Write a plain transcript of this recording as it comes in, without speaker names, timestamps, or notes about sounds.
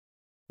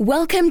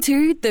Welcome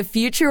to the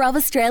Future of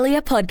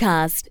Australia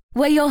podcast,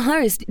 where your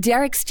host,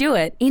 Derek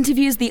Stewart,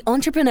 interviews the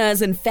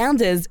entrepreneurs and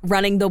founders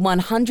running the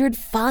 100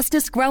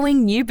 fastest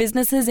growing new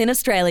businesses in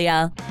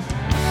Australia.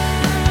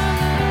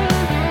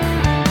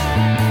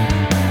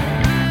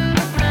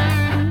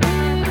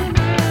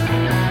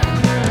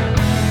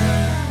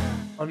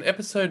 On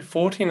episode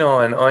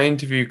 49, I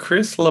interview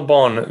Chris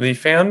LeBon, the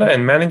founder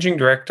and managing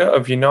director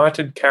of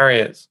United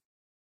Carriers.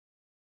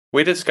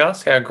 We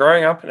discuss how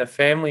growing up in a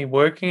family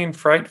working in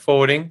freight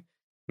forwarding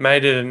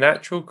made it a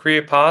natural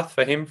career path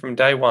for him from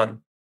day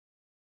one.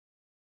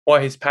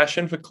 Why his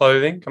passion for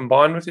clothing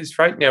combined with his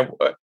freight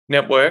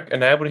network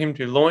enabled him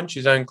to launch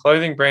his own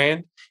clothing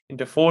brand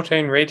into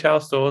 14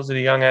 retail stores at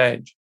a young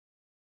age.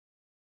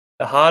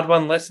 The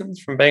hard-won lessons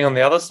from being on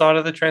the other side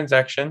of the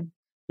transaction,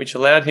 which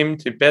allowed him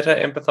to better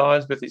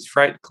empathise with his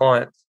freight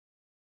clients.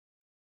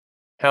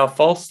 How a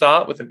false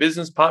start with a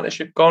business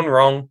partnership gone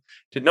wrong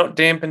did not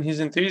dampen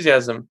his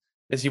enthusiasm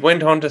as he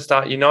went on to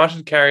start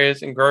United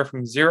Carriers and grow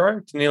from zero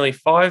to nearly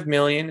 $5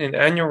 million in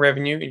annual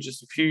revenue in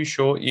just a few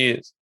short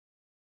years.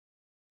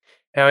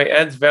 How he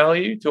adds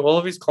value to all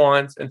of his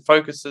clients and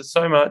focuses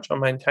so much on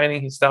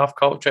maintaining his staff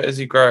culture as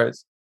he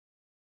grows.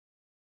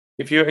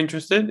 If you're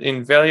interested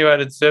in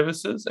value-added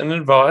services and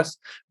advice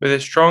with a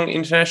strong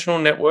international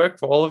network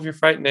for all of your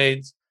freight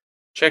needs,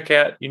 check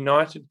out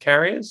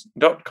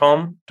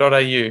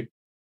unitedcarriers.com.au.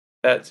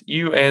 That's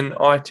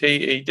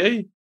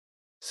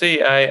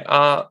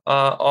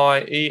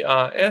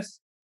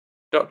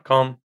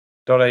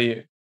UNITEDCARRIERS.com.au.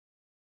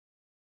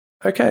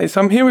 Okay,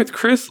 so I'm here with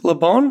Chris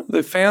LeBon,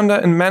 the founder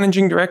and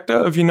managing director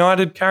of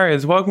United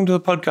Carriers. Welcome to the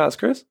podcast,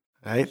 Chris.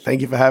 Hey,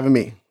 thank you for having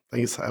me.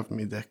 Thanks for having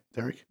me, Derek.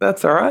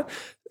 That's all right.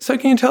 So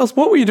can you tell us,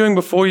 what were you doing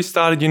before you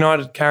started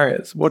United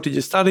Carriers? What did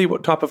you study?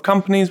 What type of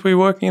companies were you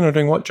working in or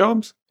doing what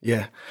jobs?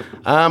 Yeah.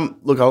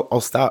 Look, I'll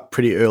start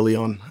pretty early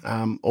on.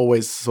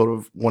 Always sort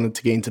of wanted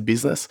to get into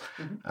business.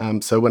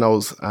 So when I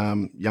was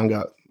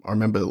younger, I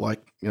remember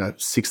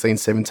 16,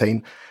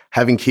 17,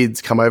 having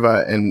kids come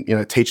over and,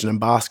 teaching them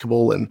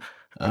basketball and,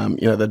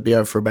 they'd be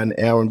over for about an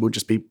hour and we'd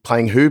just be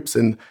playing hoops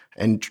and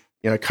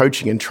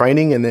coaching and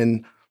training. And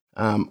then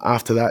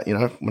after that,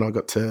 when I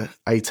got to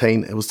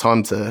 18, it was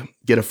time to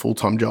get a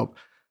full-time job.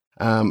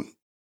 I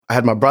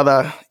had my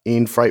brother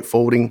in freight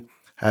forwarding.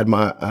 I had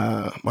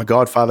my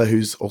godfather,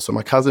 who's also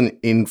my cousin,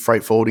 in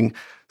freight forwarding.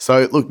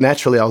 So look,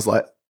 naturally, I was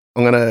like,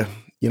 I'm gonna,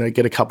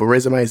 get a couple of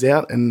resumes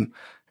out and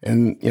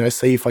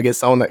see if I get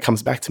someone that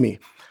comes back to me.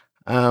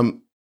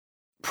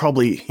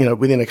 Probably,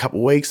 within a couple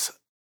of weeks,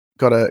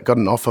 got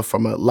an offer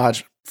from a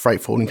large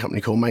freight forwarding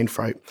company called Main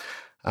Freight.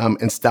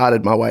 And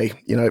started my way,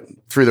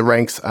 through the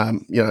ranks,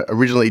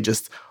 originally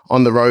just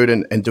on the road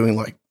and doing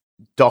like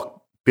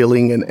dock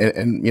billing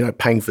and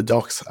paying for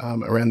docks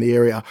around the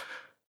area.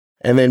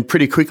 And then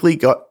pretty quickly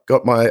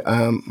got my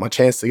my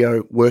chance to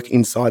go work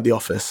inside the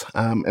office.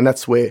 And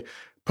that's where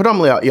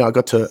predominantly, I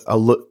got to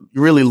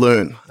really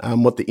learn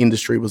what the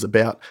industry was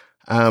about.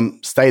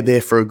 Stayed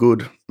there for a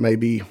good,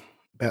 maybe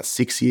about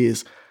 6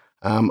 years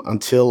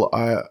until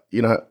I,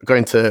 got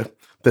into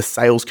the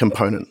sales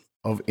component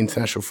of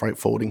international freight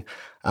forwarding.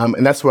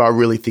 And that's where I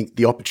really think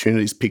the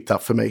opportunities picked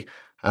up for me.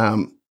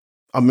 I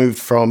moved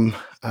from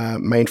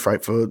Main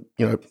Freight for,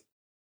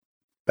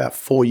 about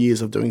 4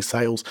 years of doing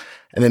sales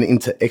and then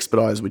into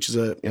Expeditors, which is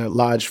a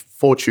large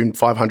Fortune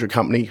 500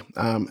 company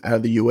out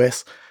of the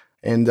US.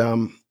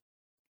 And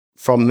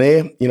from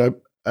there,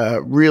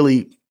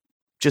 really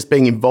just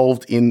being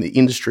involved in the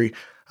industry,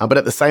 but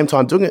at the same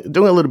time doing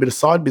a little bit of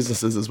side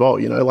businesses as well,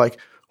 like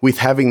with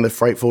having the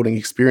freight forwarding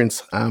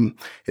experience,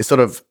 it sort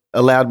of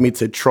allowed me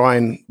to try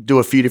and do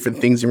a few different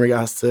things in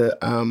regards to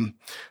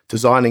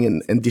designing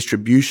and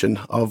distribution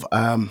of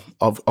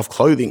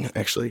clothing,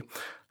 actually.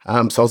 So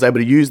I was able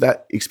to use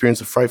that experience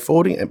of freight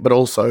forwarding, but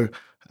also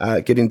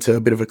get into a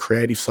bit of a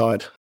creative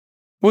side.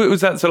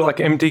 Was that sort of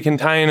like empty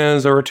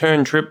containers or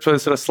return trips or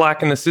sort of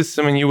slack in the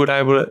system and you would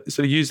able to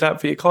sort of use that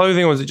for your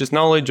clothing? Or was it just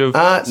knowledge of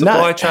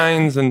supply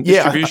chains and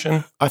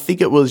distribution? I think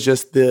it was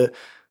just the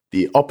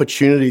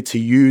opportunity to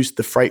use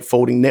the freight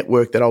forwarding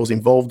network that I was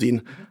involved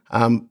in.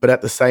 But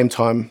at the same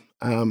time,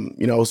 I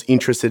was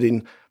interested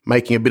in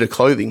making a bit of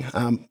clothing.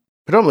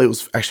 Predominantly it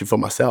was actually for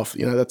myself.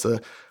 That's a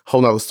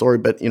whole nother story.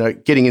 But,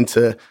 getting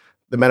into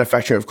the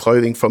manufacturing of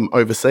clothing from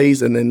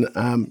overseas and then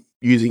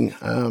using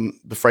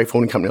the freight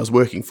forwarding company I was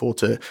working for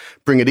to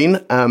bring it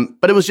in.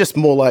 But it was just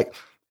more like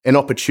an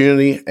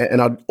opportunity,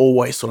 and I'd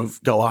always sort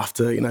of go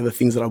after, the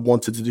things that I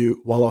wanted to do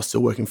while I was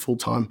still working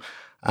full-time.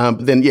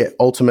 But then,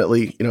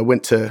 ultimately,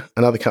 went to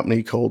another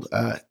company called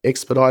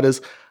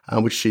Expeditors,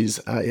 which is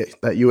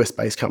that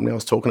US-based company I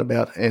was talking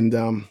about,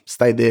 and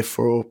stayed there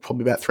for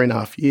probably about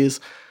 3.5 years.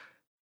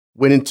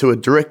 Went into a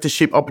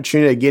directorship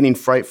opportunity again in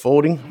freight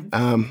forwarding,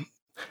 and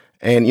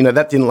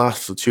that didn't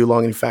last for too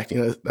long. In fact,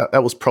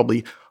 that was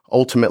probably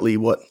ultimately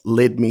what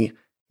led me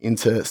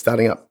into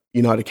starting up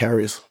United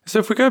Carriers. So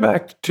if we go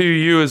back to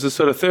you as a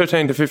sort of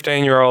 13 to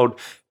 15-year-old,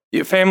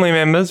 your family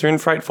members are in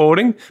freight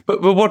forwarding,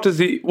 but what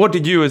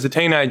did you as a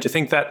teenager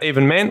think that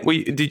even meant?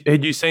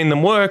 Had you seen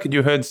them work? Had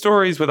you heard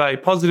stories? Were they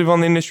positive on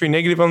the industry,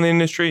 negative on the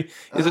industry?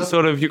 Is it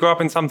sort of you grew up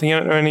in something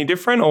any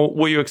different, or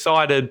were you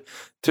excited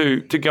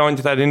to go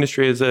into that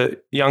industry as a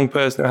young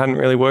person who hadn't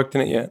really worked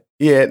in it yet?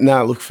 Yeah,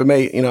 no, look, for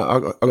me, I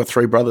got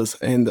three brothers,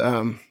 and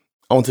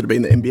I wanted to be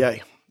in the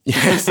NBA.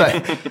 Yeah,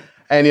 so,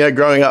 and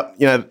growing up,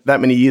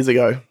 that many years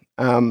ago,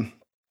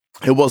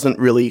 it wasn't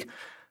really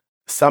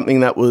something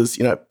that was,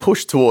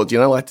 pushed towards,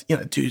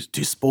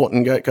 do sport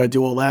and go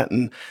do all that.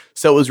 And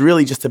so it was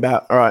really just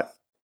about, all right,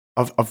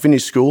 I've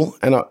finished school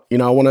and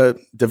I want to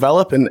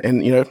develop and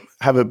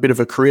have a bit of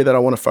a career that I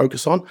want to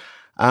focus on.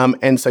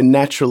 And so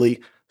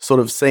naturally sort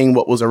of seeing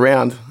what was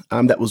around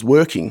that was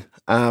working,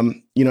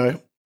 I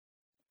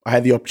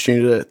had the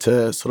opportunity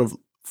to sort of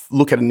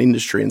look at an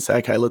industry and say,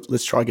 okay,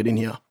 let's try get in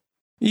here.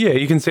 Yeah,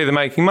 you can see they're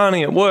making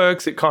money. It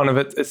works.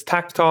 It's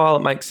tactile.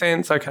 It makes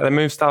sense. Okay, they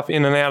move stuff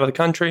in and out of the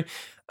country.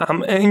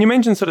 And you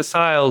mentioned sort of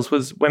sales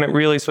was when it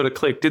really sort of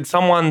clicked. Did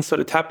someone sort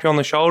of tap you on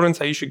the shoulder and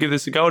say you should give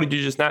this a go? Or did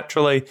you just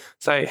naturally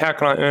say, how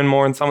can I earn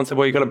more? And someone said,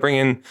 well, you got to bring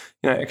in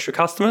extra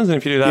customers, and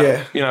if you do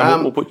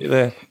that, we'll put you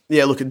there.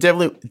 Yeah, look, it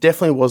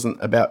definitely wasn't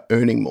about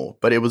earning more,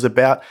 but it was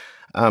about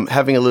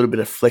having a little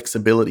bit of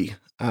flexibility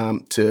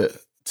to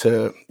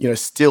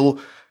still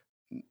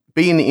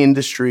be in the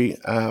industry,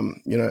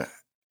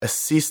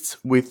 assist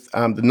with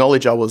the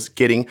knowledge I was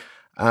getting,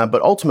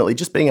 but ultimately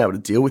just being able to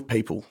deal with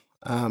people.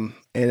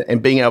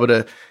 And being able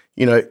to,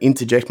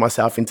 interject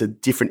myself into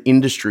different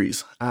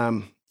industries,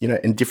 and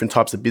different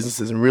types of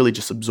businesses, and really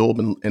just absorb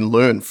and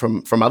learn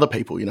from other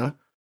people,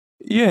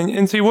 Yeah,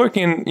 and so you work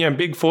in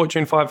big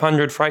Fortune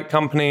 500 freight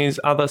companies,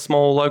 other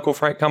small local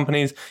freight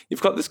companies.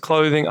 You've got this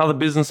clothing, other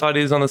business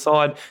ideas on the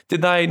side.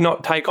 Did they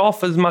not take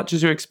off as much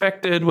as you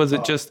expected? Was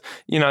it just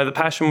the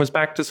passion was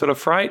back to sort of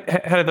freight?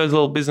 How did those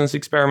little business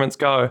experiments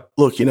go?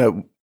 Look,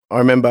 I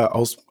remember I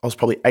was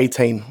probably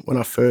 18 when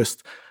I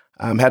first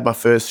had my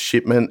first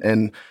shipment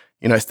and,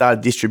 started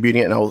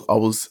distributing it, and I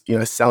was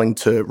selling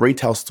to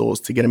retail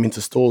stores to get them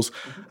into stores.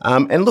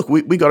 And look,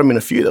 we got them in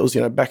a few. That was,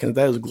 back in the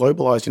day, it was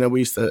globalized. We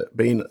used to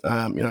be in,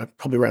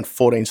 probably around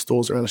 14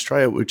 stores around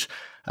Australia, which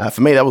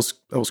for me, that was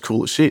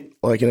cool as shit.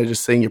 Like,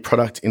 just seeing your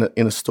product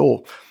in a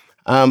store.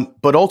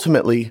 But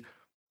ultimately,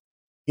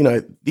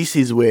 this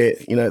is where,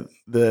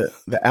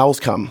 the owls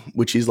come,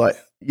 which is like,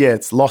 yeah,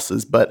 it's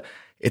losses, but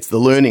it's the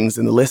learnings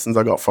and the lessons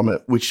I got from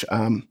it, which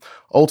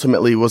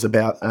ultimately was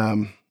about,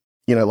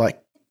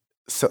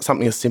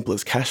 something as simple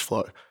as cash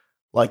flow,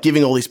 like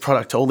giving all this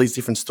product to all these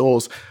different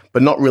stores,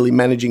 but not really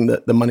managing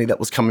the money that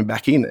was coming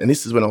back in. And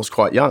this is when I was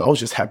quite young. I was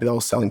just happy that I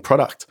was selling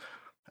product.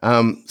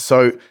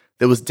 So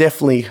there was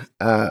definitely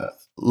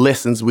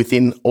lessons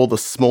within all the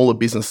smaller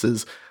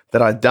businesses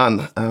that I'd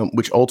done,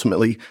 which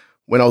ultimately,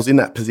 when I was in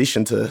that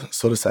position to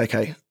sort of say,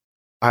 okay,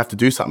 I have to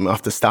do something, I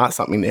have to start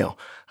something now,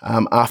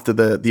 after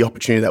the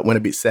opportunity that went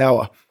a bit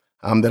sour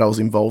that I was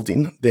involved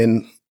in,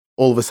 then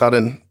all of a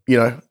sudden,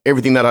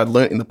 everything that I'd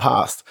learnt in the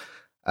past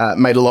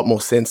made a lot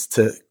more sense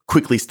to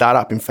quickly start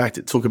up. In fact,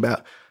 it took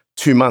about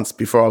 2 months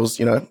before I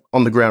was,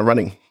 on the ground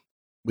running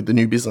with the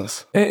new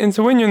business. And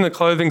so when you're in the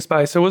clothing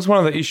space, so was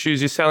one of the issues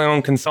you're selling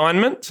on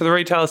consignment? So the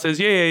retailer says,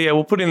 yeah,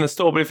 we'll put it in the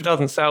store, but if it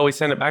doesn't sell, we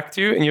send it back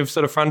to you, and you've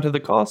sort of fronted the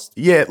cost?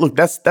 Yeah, look,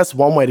 that's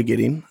one way to get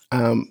in.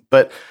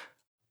 But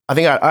I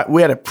think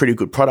we had a pretty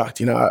good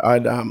product. It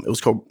was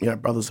called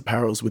Brothers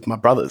Apparels with my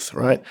brothers,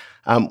 right?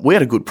 We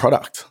had a good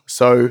product.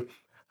 So,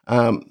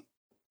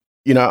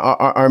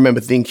 I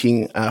remember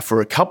thinking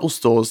for a couple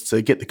stores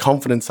to get the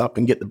confidence up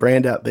and get the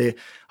brand out there,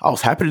 I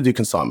was happy to do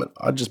consignment.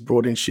 I just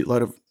brought in a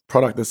shitload of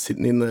product that's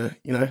sitting in the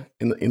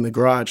in the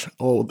garage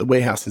or the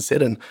warehouse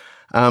instead.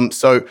 And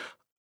so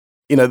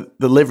the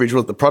leverage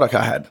was the product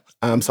I had.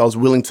 So I was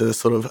willing to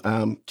sort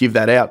of give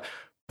that out.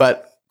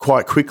 But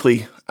quite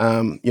quickly,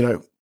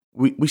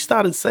 we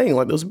started seeing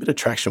like there was a bit of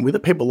traction with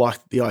it. People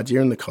liked the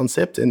idea and the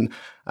concept, and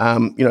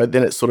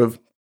then it sort of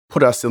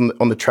put us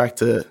on the track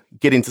to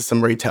get into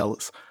some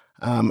retailers.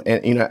 And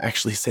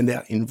actually send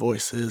out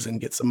invoices and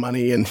get some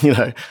money, and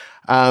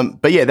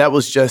but yeah, that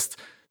was just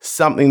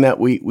something that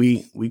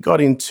we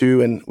got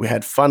into, and we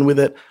had fun with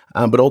it,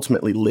 but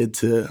ultimately led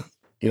to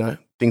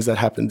things that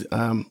happened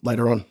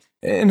later on.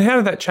 And how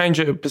did that change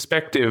your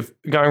perspective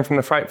going from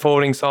the freight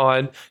forwarding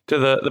side to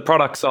the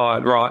product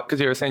side, right? Because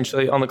you're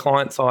essentially on the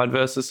client side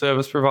versus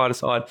service provider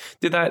side.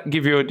 Did that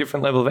give you a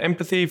different level of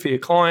empathy for your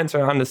clients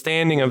or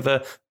understanding of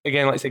the,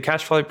 again, like you said,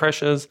 cash flow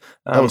pressures?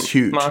 That was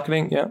huge.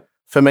 Marketing, yeah.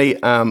 For me,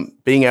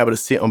 being able to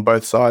sit on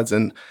both sides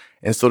and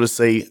sort of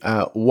see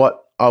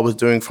what I was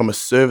doing from a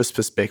service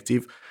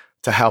perspective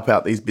to help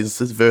out these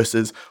businesses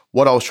versus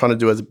what I was trying to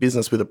do as a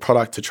business with a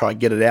product to try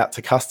get it out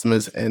to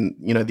customers, and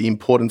the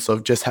importance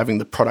of just having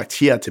the product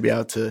here to be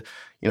able to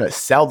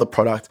sell the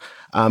product.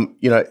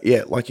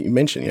 Like you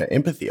mentioned,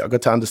 empathy. I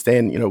got to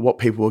understand what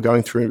people were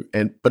going through,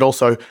 but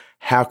also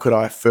how could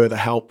I further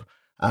help.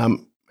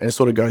 And it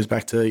sort of goes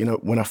back to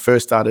when I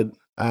first started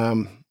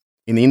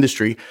in the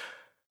industry.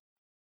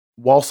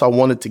 whilst I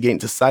wanted to get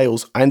into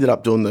sales, I ended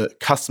up doing the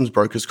customs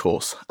brokers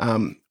course,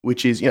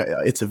 which is,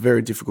 it's a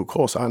very difficult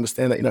course. I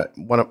understand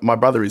that, my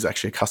brother is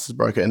actually a customs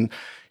broker, and,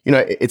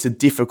 it's a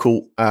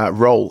difficult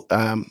role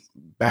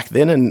back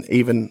then and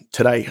even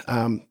today,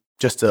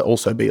 just to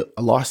also be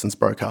a licensed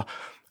broker.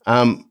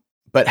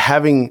 But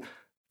having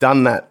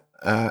done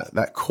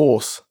that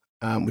course,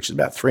 which is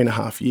about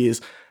 3.5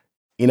 years,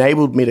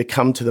 enabled me to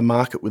come to the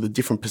market with a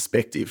different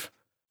perspective,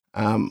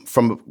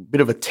 from a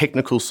bit of a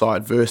technical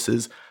side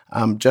versus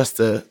just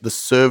the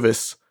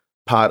service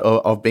part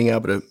of being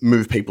able to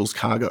move people's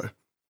cargo.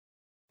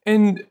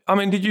 And I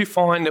mean, did you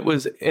find it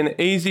was an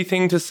easy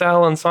thing to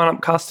sell and sign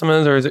up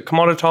customers, or is it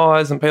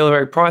commoditized and people are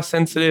very price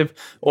sensitive?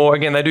 Or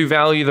again, they do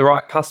value the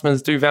right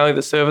customers, do value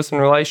the service and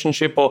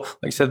relationship, or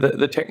like you said,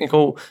 the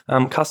technical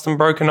custom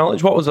broker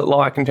knowledge? What was it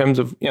like in terms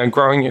of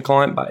growing your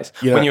client base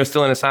when you were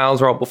still in a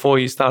sales role before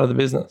you started the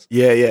business?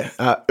 Yeah.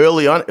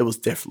 Early on, it was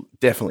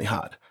definitely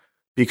hard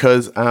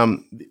because the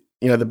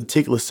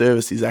particular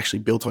service is actually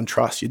built on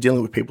trust. You're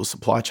dealing with people's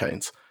supply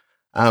chains,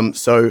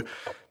 so.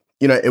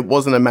 It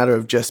wasn't a matter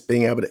of just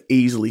being able to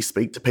easily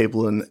speak to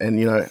people and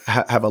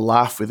have a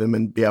laugh with them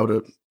and be able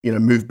to,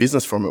 move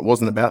business from it. It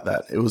wasn't about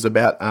that. It was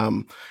about,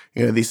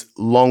 this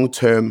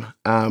long-term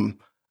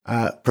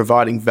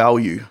providing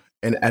value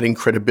and adding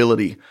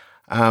credibility,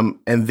 and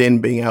then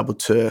being able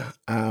to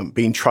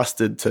being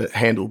trusted to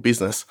handle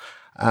business.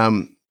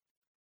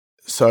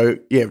 So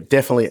yeah,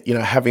 definitely,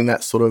 having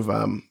that sort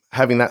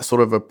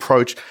of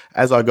approach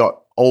as I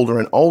got older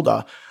and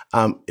older,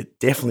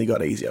 it definitely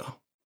got easier.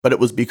 But it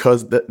was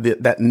because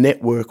that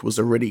network was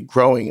already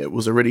growing. It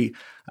was already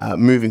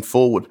moving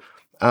forward.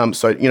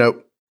 So,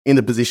 in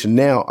the position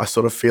now, I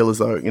sort of feel as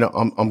though,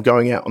 I'm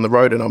going out on the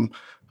road and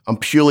I'm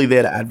purely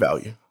there to add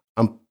value.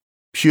 I'm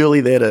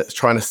purely there to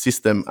try and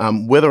assist them,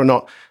 whether or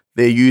not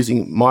they're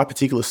using my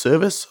particular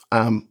service.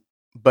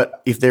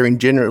 But if they're in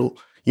general,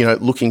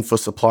 looking for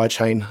supply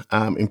chain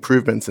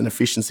improvements and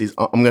efficiencies,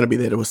 I'm going to be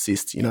there to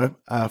assist,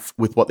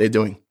 with what they're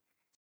doing.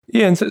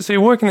 Yeah, and so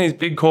you're working in these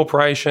big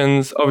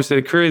corporations. Obviously,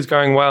 the career is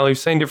going well. You've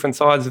seen different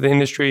sides of the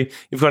industry.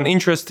 You've got an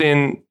interest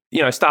in,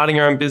 starting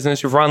your own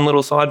business. You've run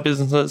little side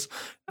businesses.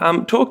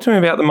 Talk to me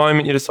about the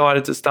moment you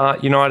decided to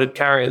start United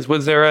Carriers.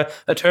 Was there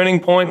a turning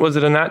point? Was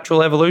it a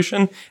natural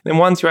evolution? And then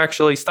once you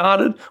actually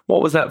started,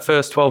 what was that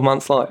first 12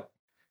 months like?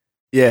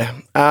 Yeah,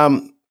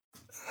 I've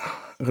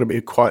got to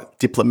be quite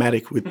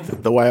diplomatic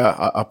with the way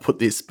I put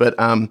this, but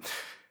I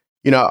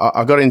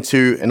got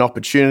into an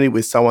opportunity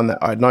with someone that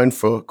I'd known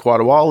for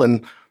quite a while,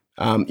 and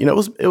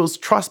it was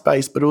trust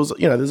based, but it was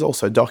there's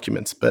also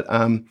documents, but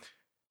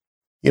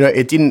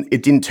it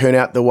didn't turn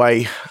out the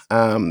way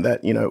that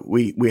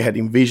we had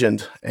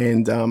envisioned,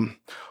 and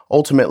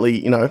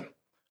ultimately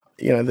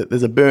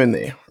there's a burn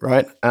there,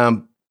 right?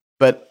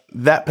 But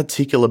that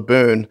particular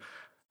burn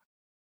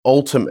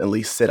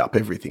ultimately set up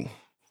everything.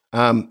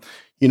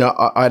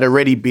 I'd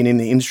already been in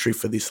the industry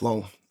for this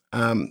long.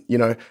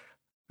 There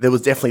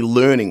was definitely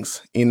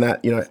learnings in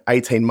that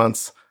 18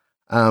 months,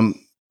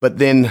 but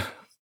then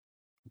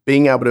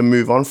being able to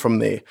move on from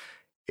there,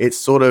 it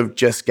sort of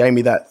just gave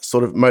me that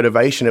sort of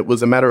motivation. It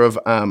was a matter of,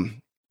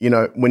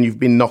 when you've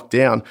been knocked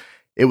down,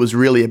 it was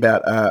really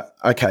about,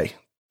 okay,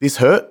 this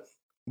hurt.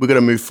 We've got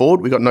to move forward.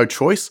 We've got no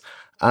choice.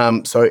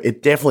 So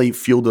it definitely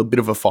fueled a bit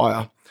of a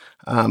fire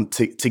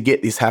to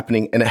get this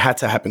happening, and it had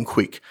to happen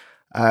quick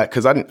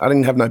because I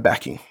didn't have no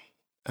backing.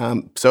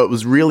 So it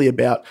was really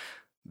about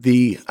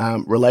the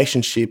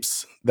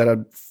relationships that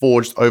I'd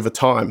forged over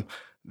time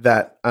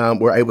that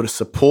were able to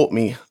support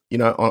me,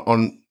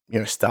 on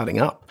starting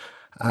up.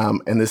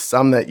 And there's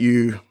some that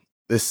you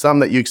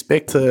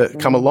expect to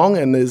come along,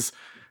 and there's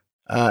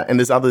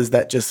others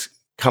that just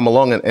come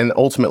along, and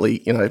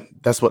ultimately,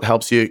 that's what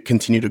helps you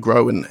continue to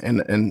grow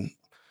and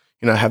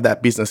have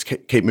that business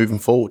keep moving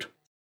forward.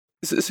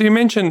 So you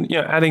mentioned,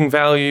 adding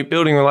value,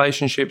 building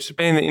relationships,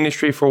 been in the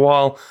industry for a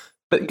while,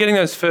 but getting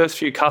those first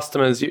few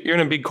customers. You're in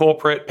a big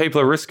corporate,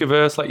 people are risk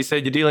averse, like you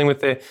said, you're dealing with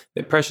their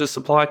precious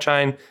supply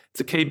chain. It's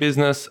a key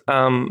business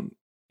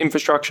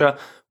infrastructure.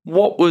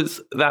 What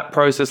was that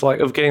process like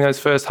of getting those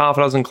first half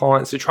a dozen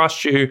clients to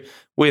trust you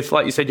with,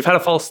 like you said, you've had a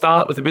false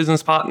start with a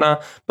business partner,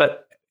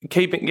 but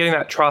getting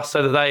that trust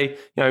so that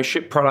they,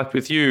 ship product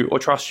with you or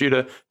trust you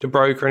to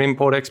broker and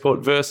import export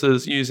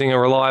versus using a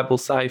reliable,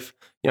 safe,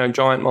 giant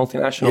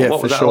multinational? Yeah,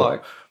 what was that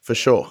like? For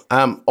sure.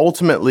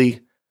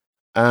 Ultimately,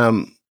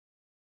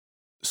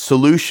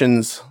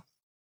 solutions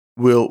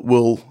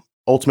will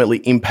ultimately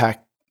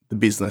impact the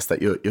business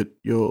that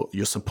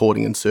you're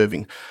supporting and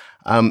serving.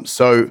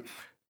 So,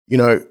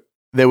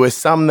 there were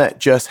some that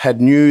just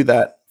knew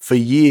that for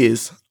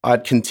years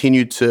I'd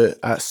continued to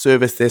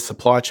service their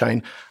supply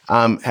chain,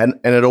 and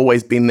had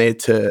always been there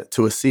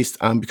to assist.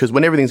 Because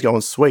when everything's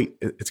going sweet,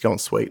 it's going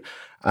sweet.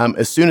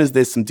 As soon as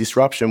there's some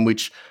disruption,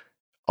 which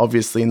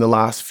obviously in the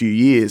last few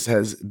years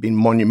has been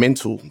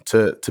monumental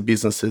to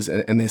businesses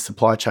and their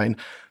supply chain,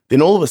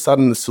 then all of a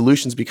sudden the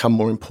solutions become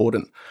more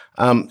important.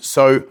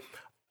 So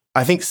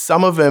I think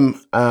some of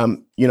them,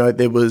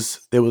 there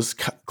was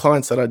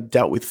clients that I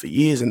dealt with for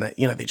years, and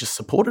they just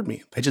supported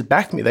me. They just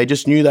backed me. They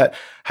just knew that,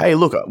 hey,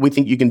 look, we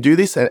think you can do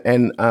this,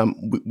 and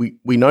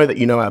we know that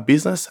you know our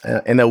business,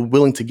 and they're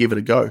willing to give it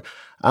a go.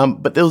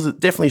 But there was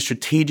definitely a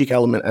strategic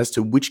element as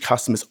to which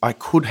customers I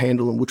could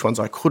handle and which ones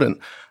I couldn't,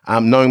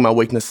 knowing my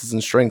weaknesses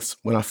and strengths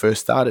when I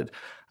first started.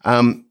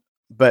 There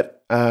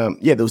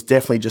was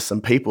definitely just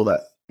some people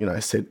that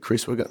said,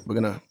 Chris, we're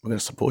gonna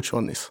support you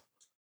on this.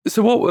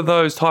 So what were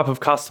those type of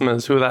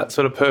customers who were that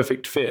sort of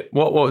perfect fit?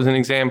 What was an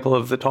example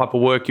of the type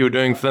of work you were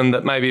doing for them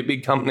that maybe a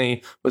big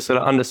company was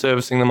sort of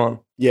underservicing them on?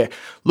 Yeah.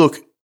 Look,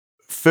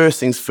 first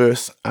things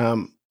first,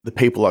 the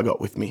people I got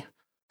with me.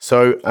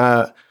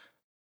 So,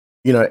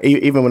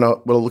 even when I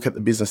look at the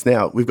business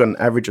now, we've got an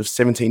average of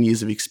 17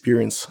 years of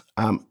experience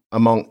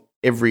among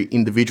every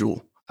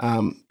individual,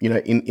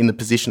 in the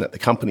position at the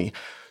company.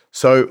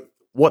 So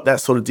what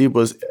that sort of did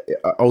was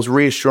I was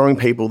reassuring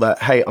people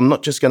that, hey, I'm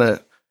not just going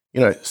to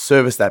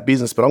service that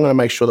business, but I'm going to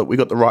make sure that we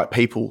got the right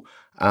people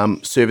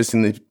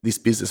servicing this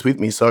business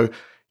with me. So,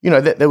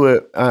 there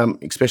were,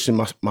 especially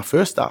my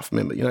first staff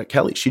member,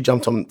 Kelly, she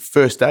jumped on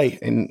first day,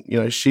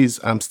 and, she's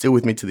still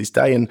with me to this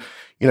day. And,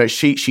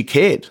 she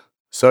cared.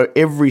 So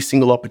every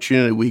single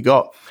opportunity we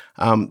got,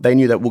 they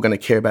knew that we're going to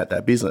care about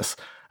that business.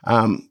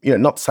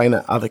 Not saying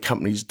that other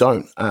companies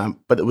don't,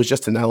 but it was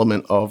just an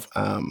element of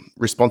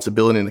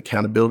responsibility and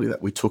accountability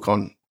that we took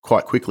on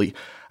quite quickly.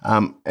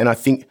 And I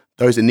think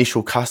those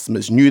initial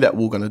customers knew that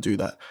we were going to do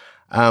that.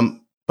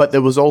 But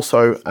there was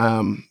also,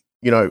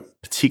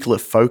 particular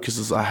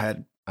focuses I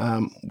had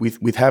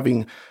with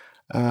having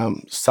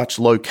such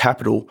low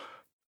capital.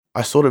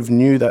 I sort of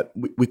knew that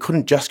we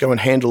couldn't just go and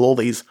handle all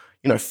these,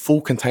 full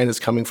containers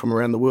coming from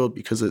around the world,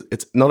 because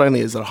it's not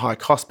only is it a high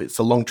cost, but it's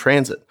a long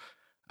transit.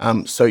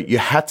 So you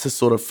had to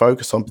sort of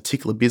focus on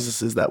particular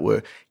businesses that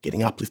were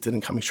getting uplifted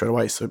and coming straight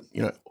away. So,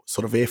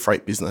 sort of air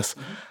freight business.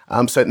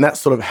 And that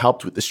sort of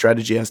helped with the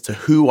strategy as to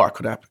who I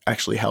could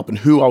actually help and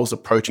who I was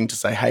approaching to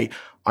say, hey,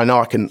 I know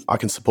I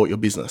can support your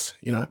business,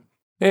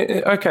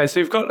 Okay, so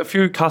you've got a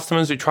few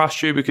customers who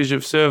trust you because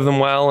you've served them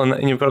well,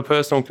 and you've got a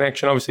personal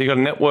connection. Obviously, you've got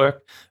a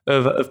network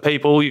of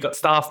people. You've got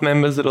staff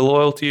members that are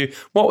loyal to you.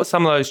 What were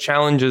some of those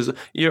challenges?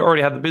 You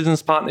already had the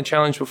business partner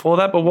challenge before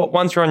that, but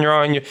once you're on your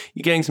own, you're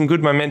getting some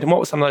good momentum. What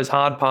were some of those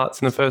hard parts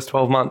in the first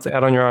 12 months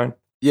out on your own?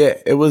 Yeah,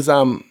 it was,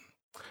 I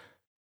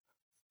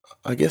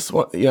guess,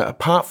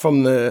 apart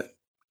from the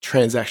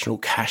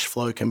transactional cash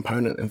flow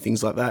component and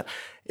things like that,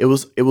 it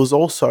was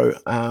also,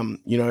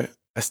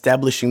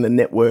 establishing the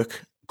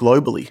network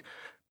globally,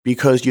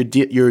 because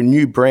you're a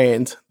new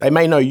brand. They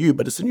may know you,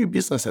 but it's a new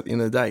business at the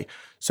end of the day.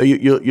 So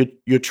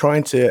you're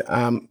trying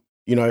to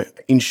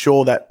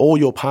ensure that all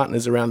your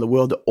partners around the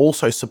world are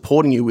also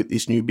supporting you with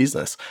this new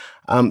business.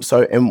 And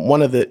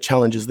one of the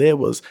challenges there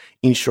was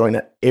ensuring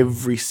that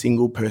every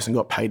single person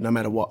got paid no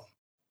matter what.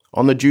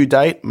 On the due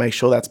date, make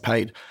sure that's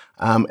paid.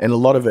 And a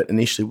lot of it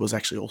initially was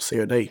actually all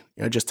COD,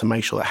 just to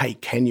make sure that, hey,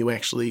 can you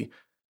actually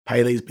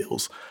pay these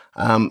bills?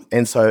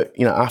 And so,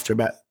 after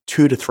about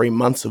 2 to 3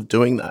 months of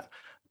doing that,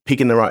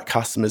 picking the right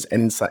customers,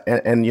 and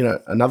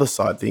another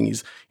side thing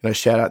is,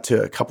 shout out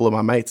to a couple of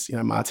my mates,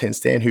 Martin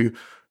Stan,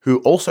 who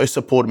also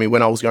supported me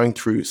when I was going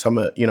through some,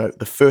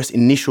 the first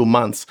initial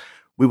months.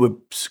 We were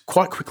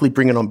quite quickly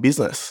bringing on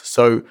business.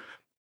 So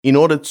in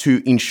order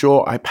to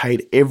ensure I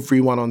paid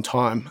everyone on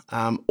time,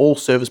 all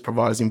service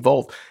providers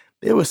involved,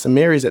 there were some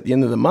areas at the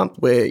end of the month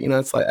where,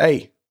 it's like,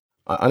 hey,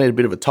 I need a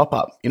bit of a top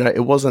up.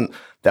 It wasn't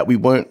that we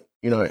weren't,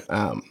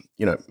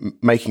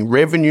 making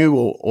revenue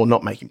or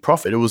not making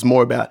profit. It was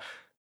more about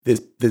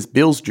there's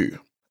bills due,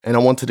 and I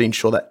wanted to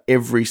ensure that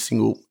every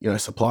single,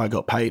 supplier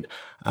got paid.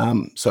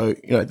 So,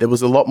 there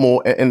was a lot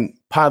more, and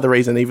part of the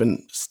reason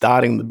even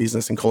starting the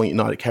business and calling it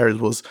United Carriers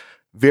was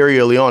very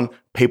early on,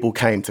 people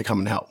came to come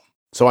and help.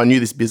 So I knew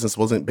this business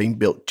wasn't being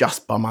built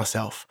just by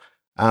myself.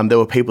 There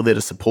were people there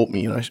to support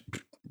me,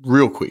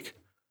 real quick.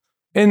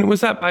 And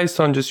was that based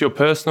on just your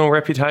personal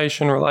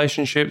reputation,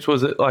 relationships?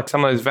 Was it like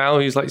some of those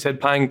values, like you said,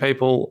 paying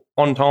people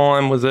on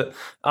time? Was it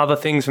other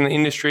things from the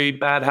industry,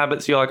 bad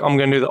habits? You're like, I'm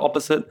going to do the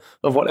opposite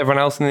of what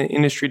everyone else in the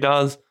industry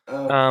does.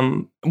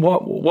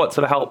 What sort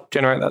of helped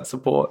generate that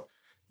support?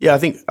 Yeah, I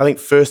think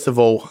first of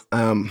all,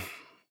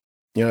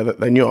 that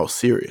they knew I was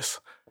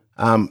serious,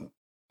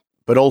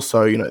 but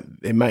also,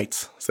 they're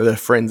mates, so they're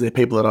friends, they're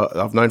people that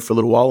I've known for a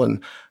little while,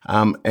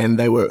 and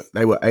they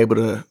were able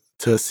to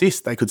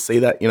assist. They could see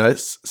that,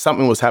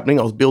 something was happening.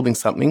 I was building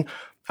something.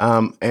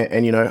 And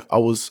I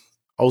was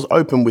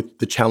open with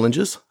the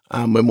challenges,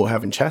 when we're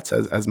having chats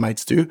as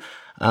mates do.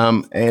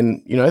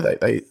 And,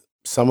 they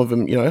some of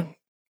them,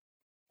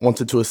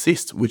 wanted to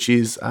assist, which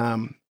is,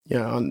 I'll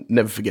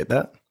never forget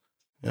that.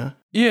 Yeah.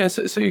 Yeah.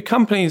 So your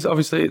company's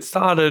obviously, it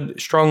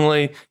started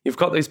strongly. You've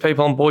got these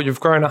people on board. You've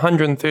grown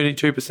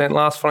 132%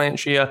 last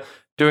financial year,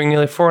 doing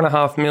nearly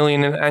 $4.5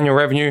 million in annual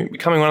revenue,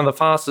 becoming one of the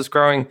fastest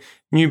growing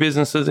new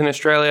businesses in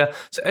Australia.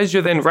 So as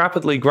you're then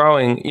rapidly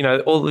growing,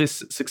 all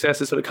this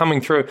success is sort of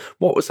coming through.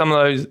 What were some of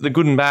those, the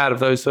good and bad of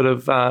those sort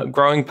of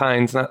growing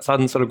pains and that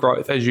sudden sort of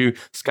growth as you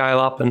scale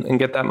up and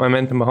get that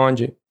momentum behind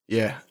you?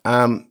 Yeah.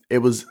 It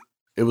was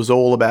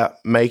all about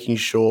making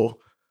sure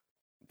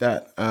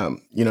that I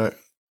know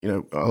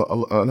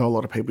a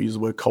lot of people use the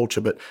word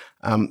culture, but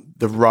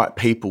the right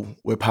people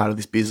were part of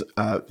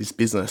this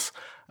business,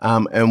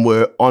 and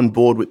were on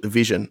board with the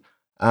vision.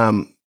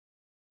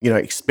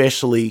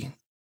 Especially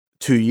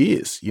 2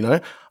 years.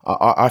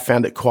 I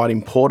found it quite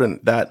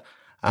important that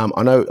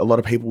I know a lot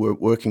of people were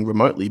working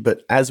remotely,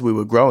 but as we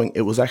were growing,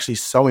 it was actually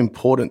so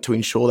important to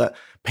ensure that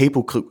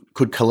people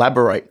could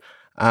collaborate,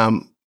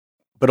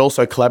 but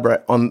also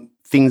collaborate on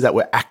things that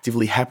were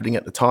actively happening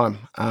at the time.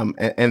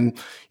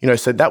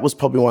 So that was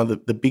probably one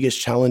of the biggest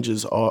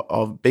challenges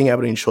of being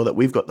able to ensure that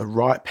we've got the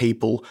right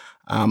people.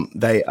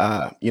 They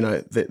are,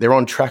 they're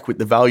on track with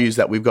the values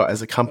that we've got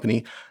as a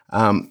company.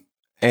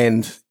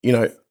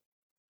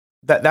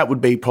 That would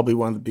be probably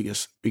one of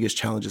the biggest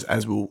challenges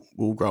as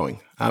we're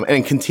growing. And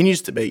it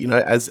continues to be,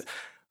 as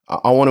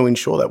I want to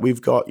ensure that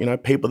we've got,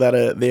 people that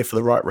are there for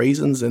the right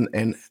reasons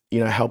and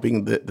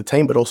helping the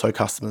team, but also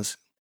customers.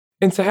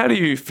 And so how do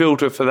you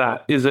filter for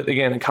that? Is it,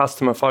 again, a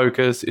customer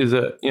focus? Is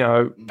it,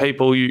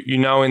 people you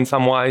know in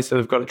some way, so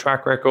they've got a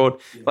track record?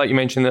 Like you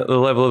mentioned, the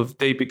level of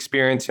deep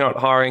experience, you're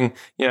not hiring,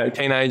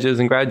 teenagers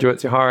and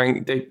graduates, you're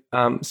hiring deep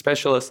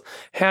specialists.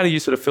 How do you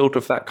sort of filter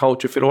for that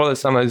culture fit? What are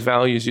some of those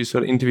values you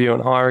sort of interview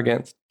and hire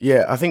against?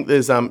 Yeah, I think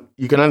there's,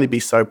 you can only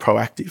be so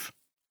proactive.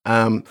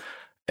 And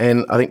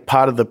I think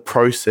part of the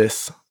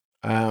process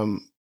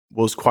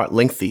was quite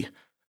lengthy.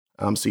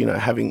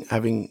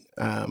 Having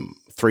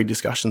 3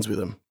 discussions with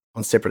them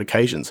on separate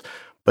occasions,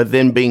 but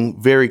then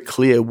being very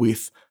clear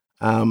with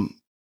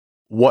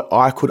what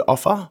I could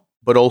offer,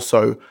 but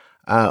also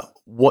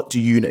what do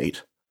you need?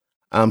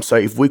 So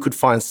if we could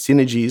find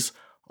synergies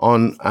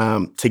on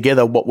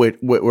together what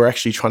we're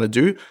actually trying to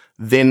do,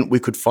 then we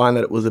could find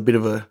that it was a bit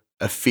of a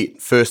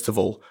fit, first of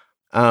all.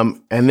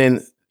 And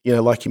then,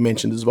 like you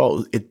mentioned as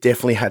well, it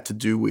definitely had to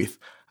do with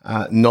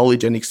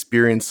knowledge and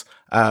experience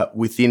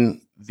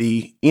within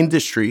the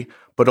industry,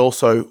 but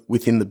also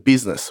within the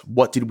business.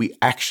 What did we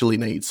actually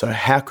need? So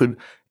how could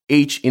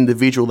each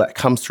individual that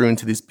comes through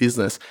into this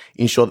business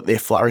ensure that they're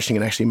flourishing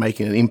and actually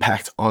making an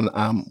impact on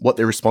what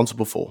they're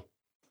responsible for?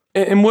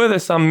 And were there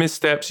some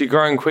missteps? You're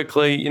growing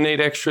quickly, you need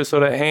extra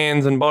sort of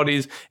hands and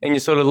bodies, and you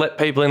sort of let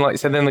people in, like you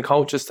said, then the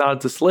culture started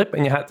to slip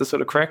and you had to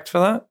sort of correct for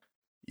that?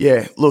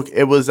 Yeah, look,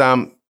 it was,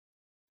 you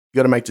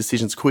got to make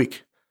decisions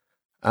quick.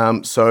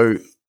 We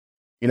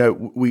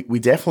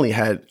definitely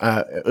had,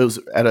 it was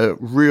at a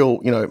real,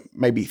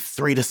 maybe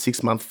 3 to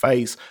 6 month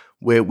phase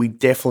where we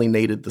definitely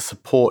needed the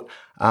support.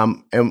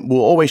 And we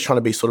were always trying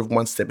to be sort of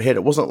one step ahead.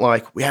 It wasn't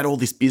like we had all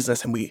this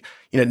business and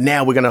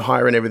now we're going to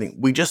hire and everything.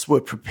 We just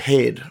were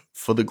prepared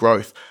for the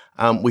growth.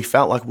 We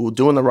felt like we were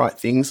doing the right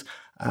things.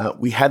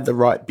 We had the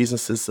right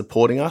businesses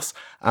supporting us.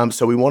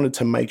 So we wanted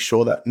to make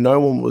sure that no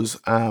one was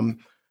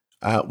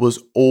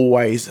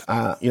always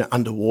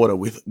underwater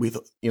with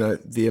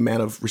the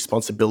amount of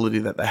responsibility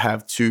that they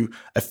have to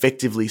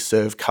effectively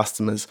serve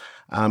customers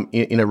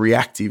in a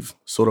reactive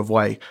sort of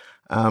way.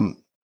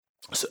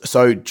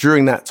 So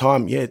during that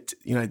time,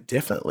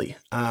 definitely.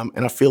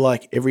 And I feel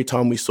like every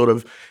time we sort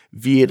of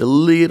veered a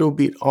little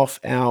bit off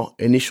our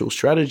initial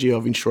strategy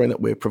of ensuring that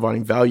we're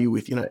providing value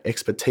with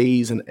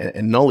expertise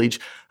and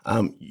knowledge,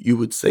 you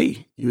would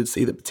see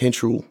the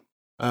potential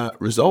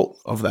result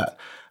of that.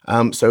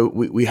 So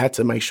we had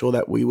to make sure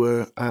that we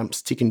were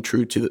sticking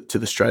true to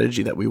the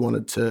strategy that we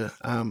wanted to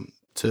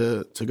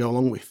go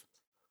along with.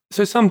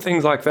 So some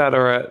things like that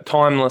are a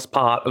timeless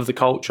part of the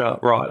culture,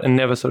 right, and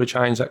never sort of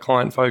change that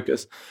client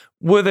focus.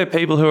 Were there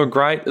people who are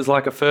great as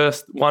like a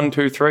first 1,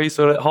 2, 3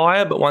 sort of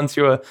hire, but once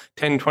you were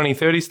 10, 20,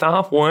 30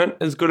 staff weren't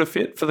as good a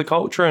fit for the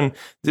culture, and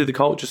did the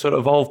culture sort of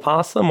evolve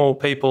past them, or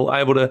people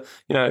able to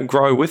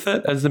grow with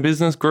it as the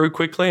business grew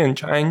quickly and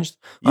changed,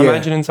 I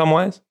imagine, in some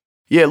ways?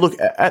 Yeah, look,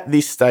 at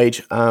this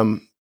stage,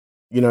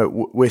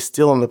 we're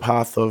still on the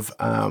path of,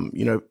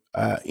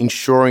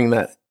 ensuring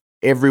that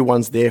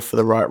everyone's there for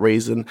the right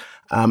reason.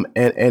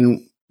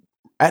 And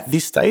at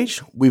this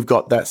stage, we've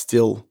got that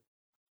still,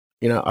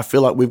 I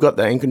feel like we've got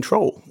that in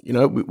control.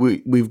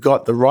 We've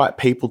got the right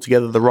people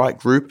together, the right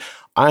group.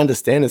 I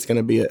understand it's going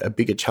to be a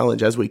bigger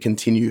challenge as we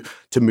continue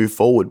to move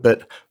forward.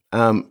 But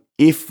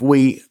if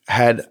we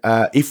had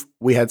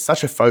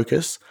such a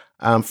focus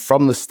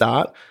from the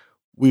start,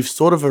 we've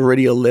sort of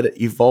already let it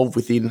evolve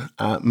within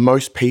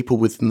most people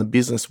within the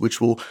business,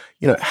 which will,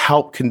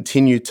 help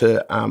continue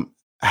to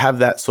have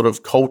that sort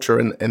of culture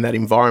and that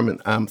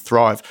environment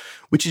thrive,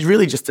 which is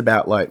really just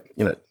about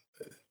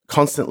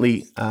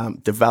constantly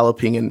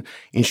developing and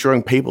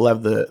ensuring people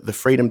have the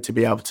freedom to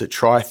be able to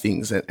try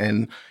things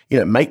and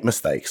make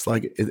mistakes.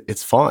 Like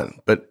it's fine,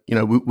 but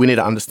we need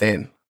to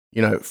understand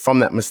from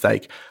that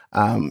mistake,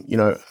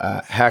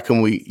 how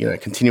can we,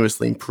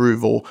 continuously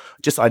improve, or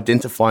just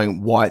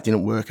identifying why it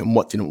didn't work and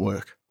what didn't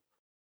work.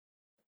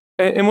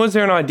 And was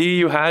there an idea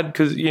you had?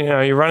 Because,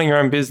 you're running your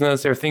own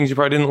business. There are things you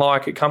probably didn't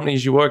like at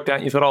companies you worked at,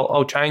 and you thought,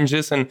 I'll change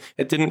this, and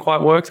it didn't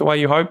quite work the way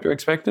you hoped or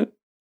expected?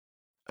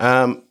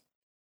 I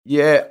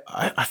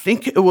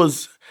think it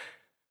was,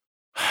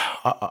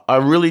 I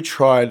really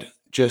tried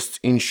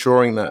just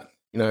ensuring that,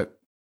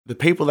 the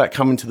people that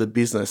come into the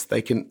business,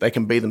 they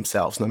can be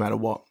themselves no matter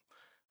what.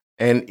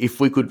 And if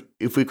we could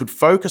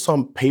focus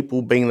on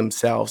people being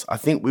themselves, I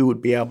think we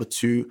would be able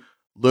to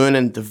learn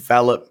and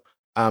develop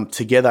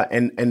together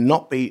and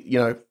not be,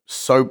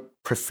 so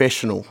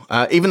professional.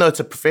 Even though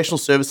it's a professional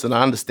service, and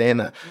I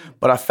understand that,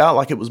 but I felt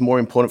like it was more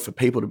important for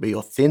people to be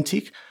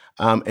authentic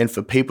and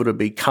for people to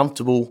be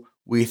comfortable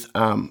with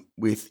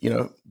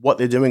what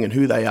they're doing and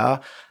who they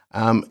are.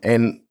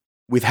 And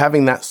with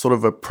having that sort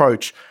of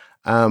approach,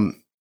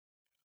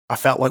 I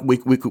felt like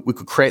we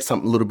could create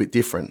something a little bit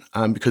different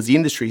because the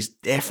industry is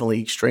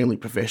definitely extremely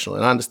professional,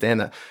 and I understand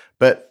that.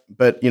 But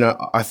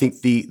I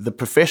think the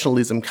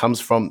professionalism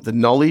comes from the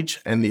knowledge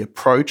and the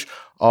approach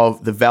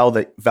of the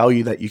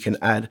value that you can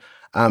add,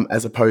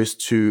 as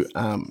opposed to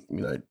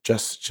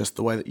just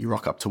the way that you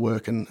rock up to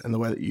work and the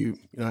way that you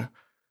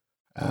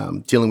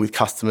dealing with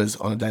customers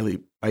on a daily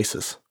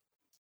basis.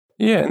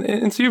 Yeah,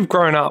 and so you've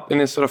grown up in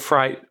this sort of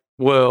freight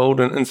world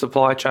and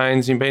supply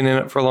chains. You've been in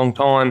it for a long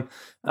time.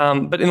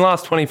 But in the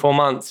last 24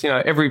 months,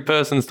 every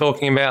person's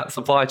talking about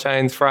supply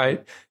chains,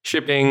 freight,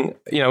 shipping,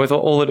 with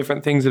all the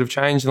different things that have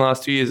changed in the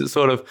last 2 years. It's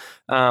sort of,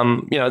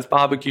 it's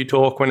barbecue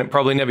talk when it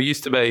probably never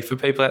used to be for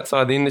people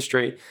outside the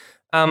industry.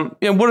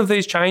 What have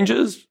these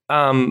changes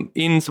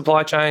in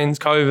supply chains,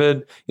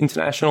 COVID,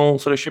 international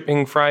sort of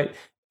shipping, freight,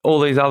 all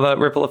these other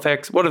ripple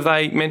effects, what have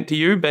they meant to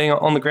you being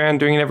on the ground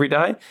doing it every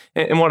day?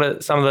 And what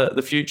are some of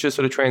the future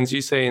sort of trends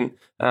you see in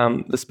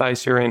the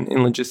space you're in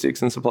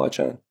logistics and supply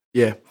chain?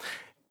 Yeah,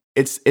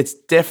 it's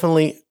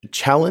definitely a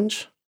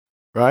challenge,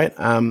 right?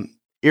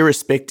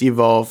 Irrespective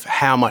of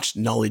how much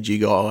knowledge you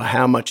got or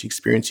how much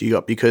experience you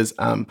got, because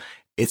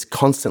it's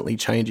constantly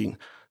changing.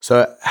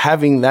 So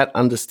having that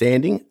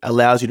understanding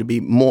allows you to be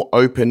more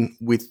open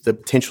with the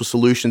potential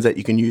solutions that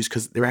you can use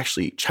because they're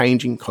actually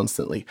changing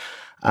constantly.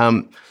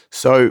 The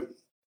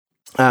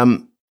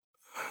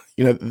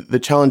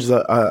challenges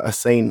are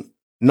seen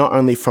not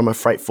only from a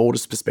freight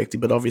forwarder's perspective,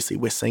 but obviously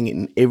we're seeing it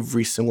in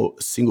every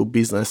single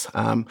business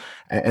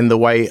and the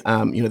way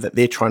that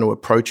they're trying to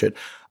approach it.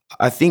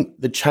 I think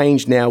the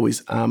change now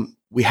is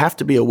we have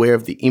to be aware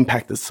of the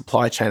impact that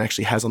supply chain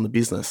actually has on the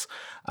business.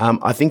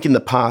 I think in the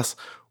past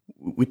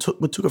we took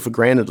it for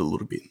granted a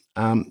little bit.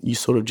 You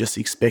sort of just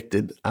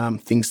expected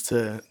things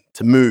to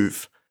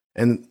move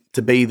and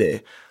to be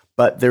there.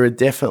 But there are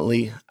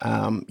definitely,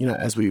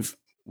 as we've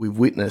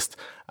witnessed,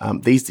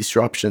 these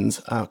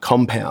disruptions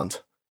compound,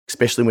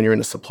 especially when you're in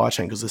a supply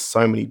chain because there's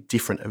so many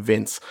different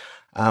events.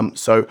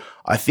 So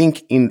I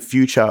think in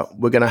future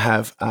we're going to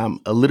have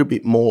a little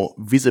bit more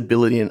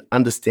visibility and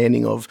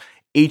understanding of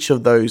each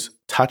of those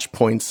touch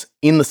points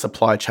in the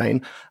supply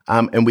chain.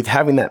 And with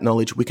having that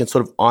knowledge, we can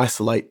sort of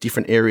isolate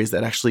different areas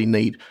that actually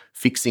need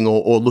fixing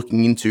or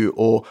looking into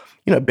or,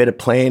 better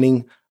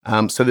planning.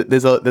 So that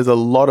there's a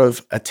lot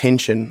of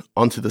attention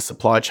onto the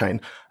supply chain,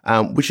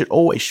 which it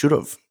always should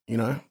have.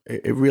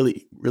 It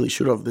really, really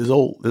should have.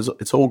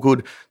 It's all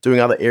good doing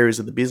other areas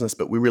of the business,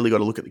 but we really got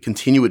to look at the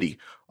continuity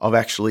of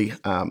actually,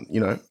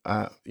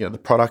 the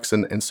products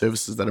and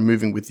services that are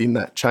moving within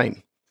that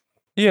chain.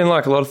 Yeah, and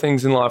like a lot of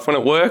things in life, when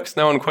it works,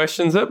 no one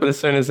questions it, but as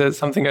soon as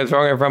something goes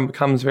wrong, everyone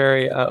becomes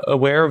very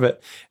aware of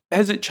it.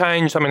 Has it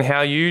changed,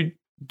 how you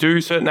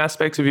do certain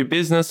aspects of your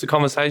business, the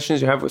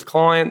conversations you have with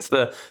clients,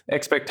 the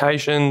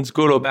expectations,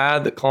 good or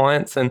bad, that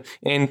clients and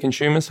end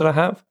consumers sort of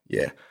have?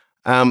 Yeah.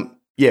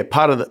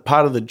 Part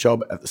of the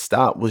job at the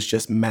start was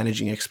just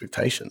managing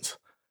expectations.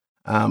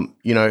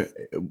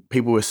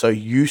 People were so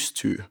used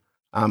to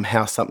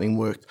how something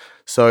worked.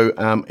 So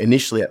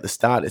initially at the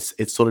start,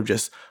 it's sort of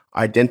just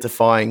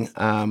identifying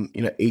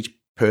each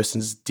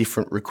person's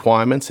different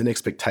requirements and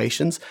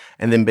expectations,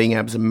 and then being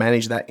able to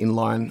manage that in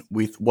line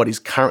with what is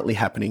currently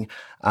happening.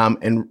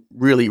 And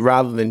really,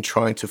 rather than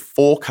trying to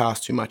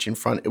forecast too much in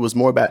front, it was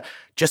more about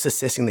just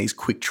assessing these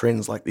quick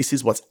trends, like this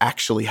is what's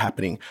actually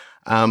happening.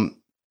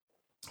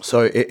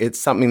 So it's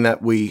something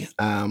that we,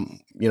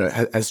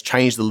 has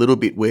changed a little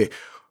bit, where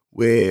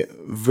we're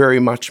very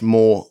much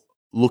more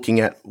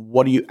looking at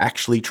what are you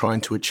actually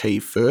trying to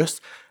achieve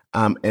first,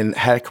 and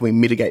how can we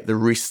mitigate the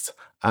risks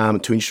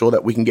to ensure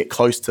that we can get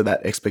close to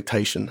that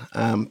expectation,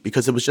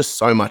 because there was just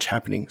so much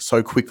happening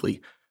so quickly.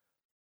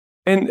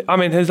 And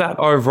has that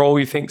overall,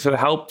 you think, sort of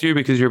helped you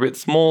because you're a bit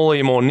smaller,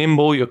 you're more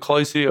nimble, you're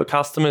closer to your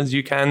customers,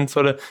 you can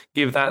sort of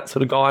give that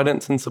sort of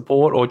guidance and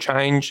support or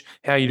change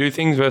how you do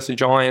things versus a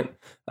giant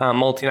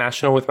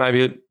multinational with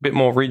maybe a bit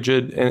more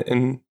rigid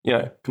and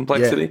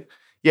complexity?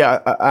 Yeah,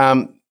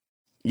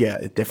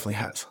 it definitely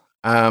has.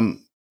 And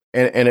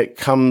it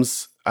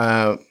comes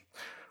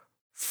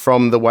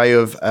from the way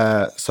of,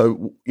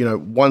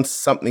 once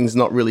something's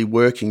not really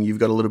working, you've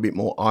got a little bit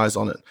more eyes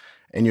on it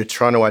and you're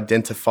trying to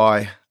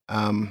identify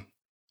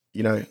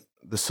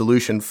the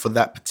solution for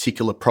that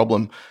particular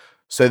problem.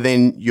 So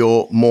then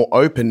you're more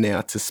open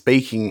now to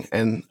speaking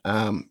and,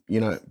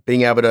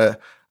 being able to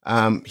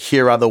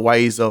hear other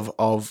ways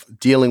of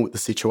dealing with the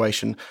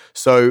situation.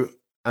 So,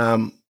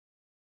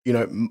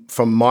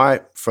 from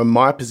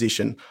my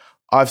position,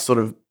 I've sort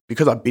of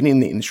because I've been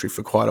in the industry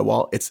for quite a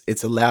while,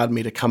 it's allowed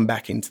me to come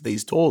back into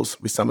these doors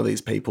with some of these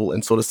people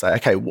and sort of say,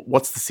 okay,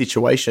 what's the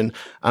situation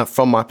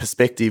from my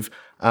perspective?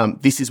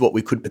 This is what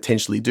we could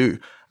potentially do.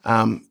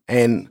 And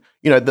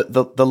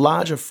the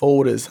larger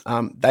forwarders,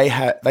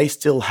 they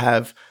still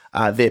have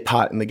their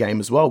part in the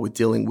game as well with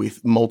dealing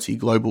with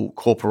multi-global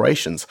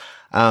corporations.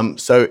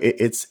 So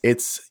it's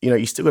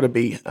you still got to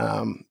be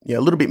a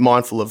little bit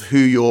mindful of who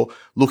you're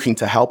looking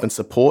to help and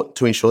support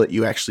to ensure that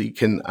you actually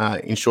can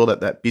ensure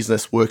that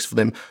business works for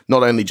them,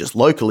 not only just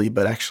locally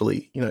but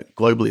actually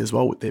globally as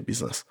well with their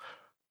business.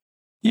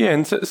 Yeah,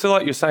 and so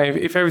like you're saying,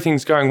 if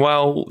everything's going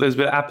well, there's a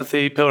bit of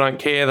apathy, people don't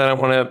care, they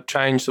don't want to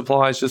change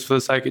suppliers just for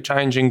the sake of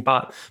changing,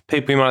 but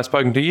people you might have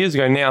spoken to years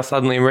ago now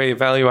suddenly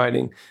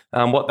reevaluating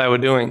what they were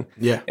doing.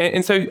 Yeah.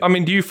 And so, I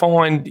mean, do you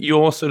find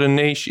your sort of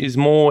niche is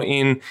more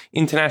in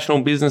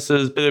international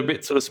businesses, but a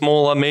bit sort of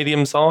smaller,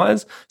 medium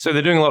size? So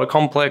they're doing a lot of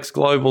complex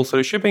global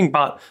sort of shipping,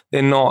 but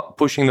they're not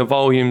pushing the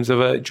volumes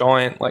of a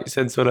giant, like you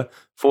said, sort of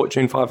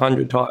Fortune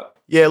 500 type.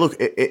 Yeah, look,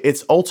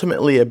 it's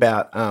ultimately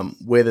about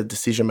where the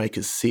decision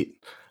makers sit,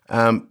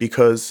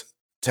 because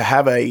to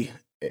have an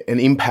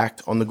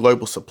impact on the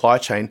global supply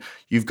chain,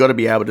 you've got to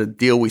be able to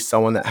deal with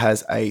someone that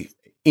has a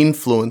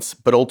influence,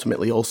 but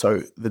ultimately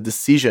also the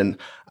decision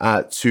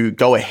to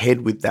go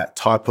ahead with that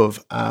type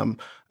of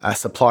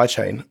supply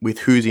chain, with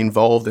who's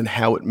involved and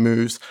how it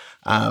moves.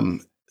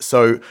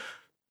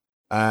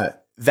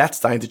 That's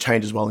starting to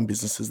change as well in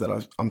businesses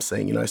that I'm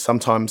seeing.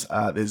 Sometimes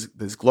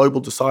there's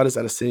global deciders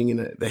that are sitting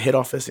in the head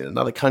office in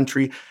another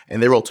country,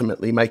 and they're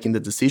ultimately making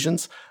the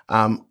decisions.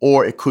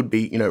 Or it could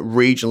be,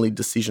 regionally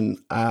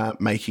decision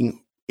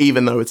making,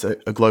 even though it's a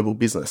global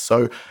business.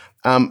 So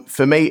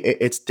for me,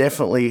 it's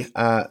definitely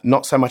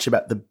not so much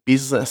about the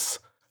business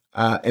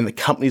and the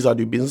companies I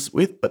do business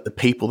with, but the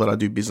people that I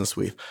do business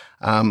with.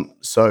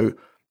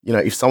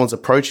 If someone's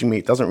approaching me,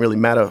 it doesn't really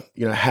matter,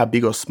 how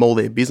big or small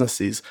their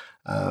business is,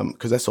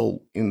 because that's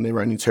all in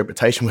their own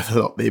interpretation, whether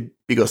or not they're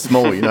big or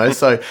small,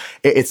 So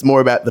it's more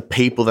about the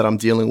people that I'm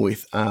dealing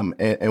with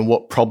and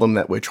what problem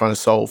that we're trying to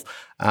solve.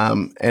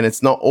 And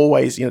it's not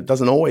always, it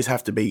doesn't always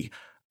have to be,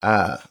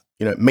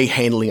 me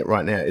handling it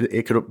right now.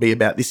 It could be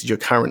about, this is your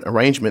current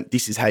arrangement,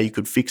 this is how you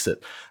could fix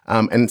it.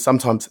 And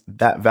sometimes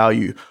that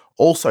value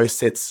also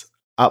sets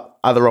up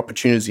other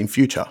opportunities in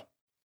future.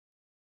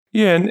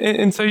 Yeah,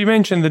 and so you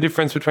mentioned the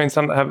difference between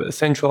some that have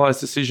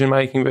centralised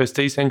decision-making versus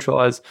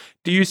decentralised.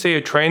 Do you see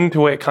a trend to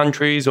where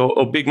countries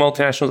or big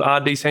multinationals are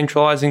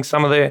decentralising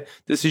some of their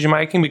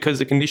decision-making because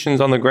the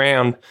conditions on the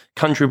ground,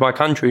 country by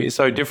country, is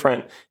so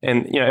different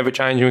and,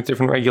 ever-changing with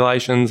different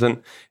regulations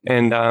and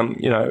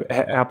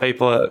how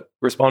people are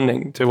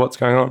responding to what's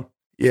going on?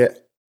 Yeah.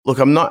 Look,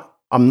 I'm not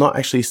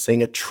actually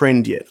seeing a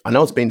trend yet. I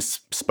know it's been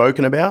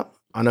spoken about.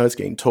 I know it's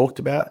getting talked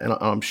about, and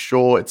I'm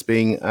sure it's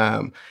being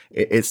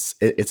it's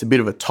a bit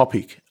of a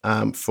topic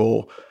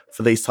for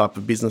these type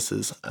of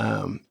businesses.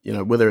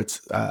 Whether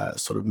it's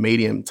sort of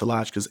medium to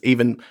large, because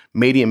even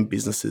medium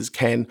businesses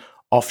can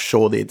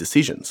offshore their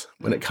decisions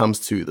when it comes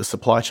to the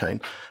supply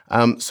chain.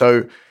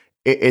 So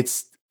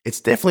it's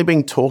definitely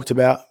being talked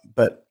about,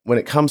 but when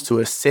it comes to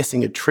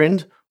assessing a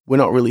trend, we're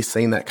not really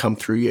seeing that come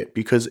through yet,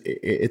 because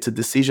it's a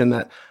decision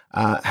that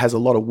has a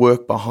lot of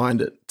work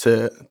behind it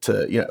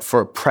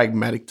for a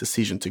pragmatic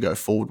decision to go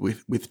forward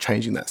with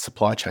changing that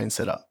supply chain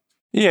setup.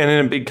 Yeah, and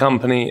in a big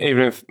company,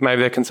 even if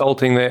maybe they're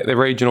consulting their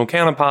regional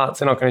counterparts,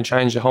 they're not going to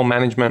change the whole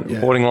management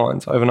reporting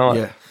lines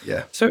overnight.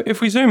 Yeah. So if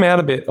we zoom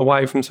out a bit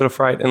away from sort of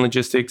freight and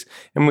logistics,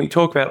 and we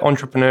talk about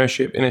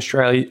entrepreneurship in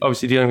Australia,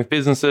 obviously dealing with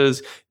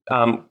businesses,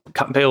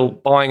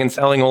 people buying and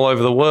selling all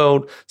over the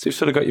world, so you've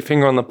sort of got your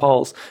finger on the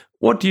pulse.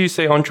 What do you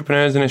see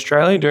entrepreneurs in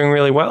Australia doing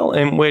really well,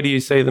 and where do you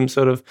see them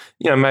sort of,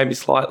 maybe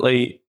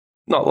slightly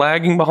not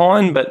lagging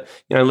behind, but,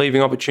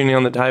 leaving opportunity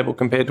on the table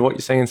compared to what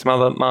you're seeing in some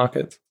other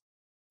markets?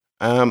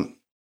 I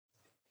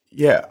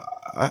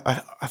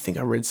think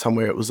I read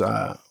somewhere it was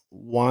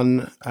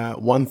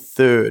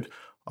 1/3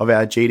 of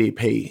our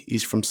GDP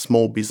is from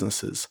small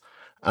businesses.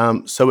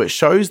 So it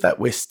shows that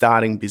we're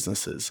starting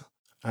businesses.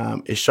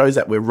 It shows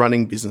that we're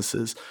running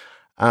businesses.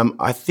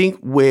 I think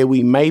where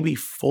we may be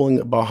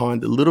falling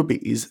behind a little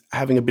bit is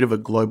having a bit of a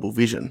global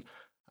vision.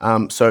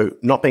 So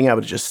not being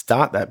able to just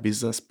start that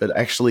business, but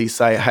actually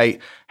say, hey,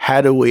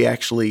 how do we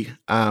actually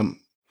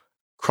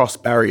cross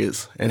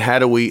barriers, and how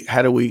do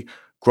we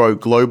grow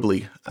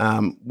globally?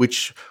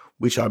 Which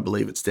I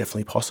believe it's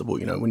definitely possible.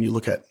 When you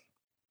look at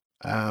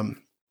the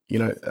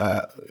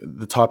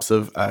types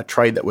of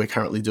trade that we're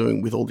currently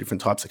doing with all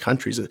different types of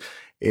countries,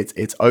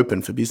 it's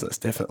open for business,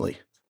 definitely.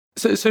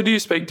 So do you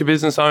speak to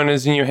business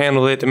owners and you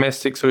handle their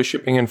domestic sort of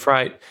shipping and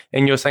freight,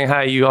 and you're saying,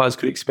 hey, you guys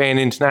could expand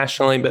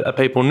internationally, but are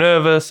people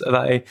nervous? Are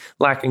they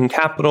lacking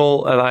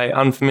capital? Are they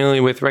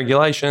unfamiliar with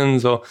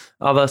regulations or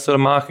other sort of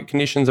market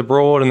conditions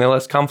abroad and they're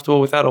less comfortable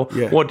with that? Or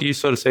what do you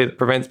sort of see that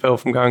prevents people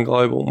from going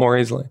global more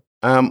easily?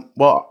 I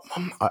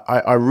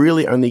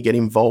really only get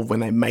involved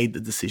when they made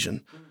the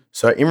decision.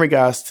 So in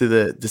regards to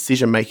the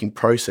decision-making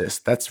process,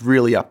 that's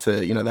really up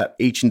to, that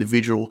each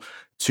individual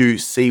to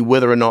see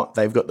whether or not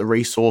they've got the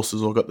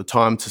resources or got the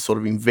time to sort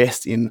of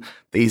invest in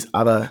these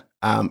other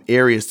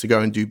areas to go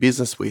and do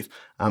business with.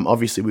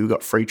 Obviously, we've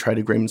got free trade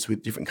agreements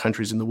with different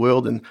countries in the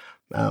world, and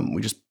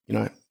we just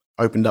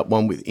opened up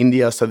one with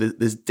India. So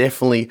there's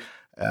definitely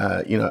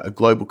a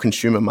global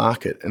consumer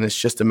market, and it's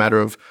just a matter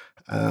of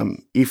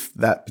if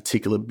that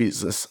particular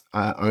business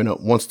owner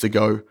wants to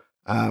go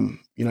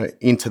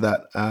into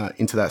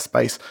that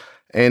space.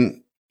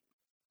 And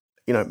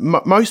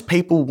most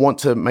people want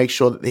to make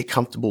sure that they're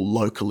comfortable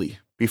locally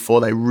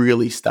before they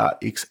really start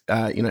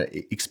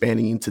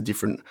expanding into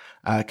different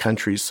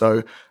countries.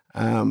 So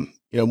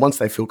once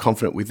they feel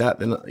confident with that,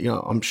 then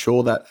I'm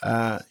sure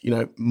that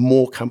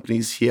more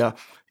companies here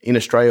in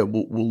Australia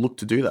will look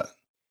to do that.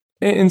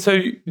 And so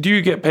do you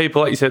get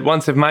people, like you said,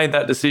 once they've made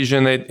that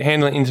decision, they're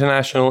handling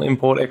international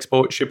import,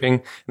 export, shipping,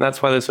 and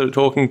that's why they're sort of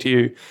talking to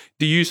you.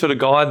 Do you sort of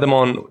guide them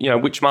on,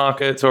 which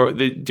markets or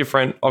the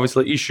different,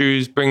 obviously,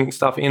 issues, bring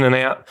stuff in and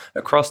out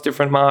across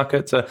different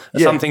markets? Are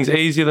some things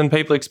easier than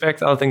people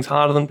expect, other things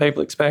harder than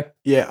people expect?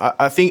 Yeah,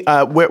 I think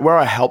where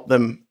I help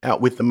them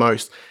out with the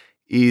most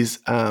is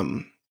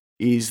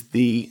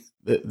the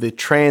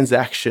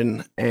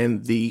transaction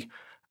and the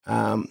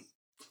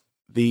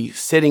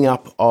setting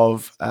up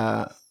of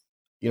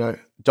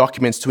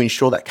documents to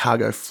ensure that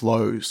cargo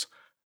flows,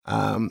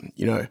 from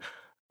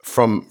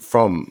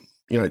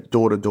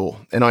door to door.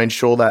 And I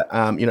ensure that,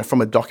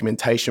 from a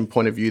documentation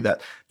point of view, that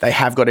they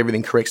have got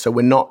everything correct. So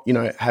we're not,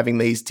 having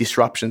these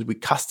disruptions with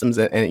customs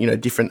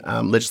and different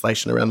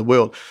legislation around the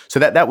world. So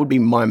that would be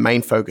my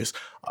main focus.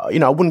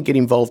 I wouldn't get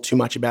involved too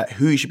much about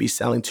who you should be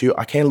selling to.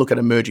 I can look at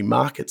emerging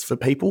markets for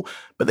people,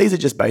 but these are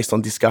just based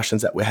on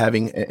discussions that we're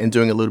having and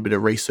doing a little bit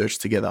of research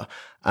together.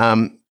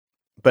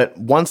 But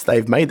once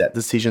they've made that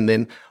decision,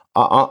 then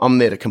I'm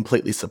there to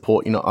completely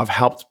support. I've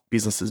helped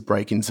businesses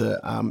break into,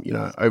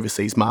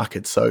 overseas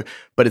markets. So,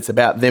 but it's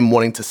about them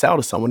wanting to sell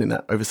to someone in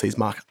that overseas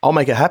market. I'll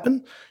make it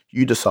happen.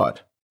 You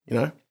decide,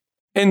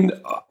 And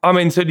I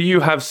mean, so do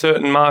you have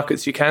certain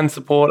markets you can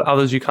support,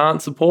 others you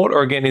can't support?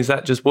 Or again, is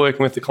that just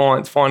working with the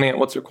clients, finding out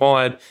what's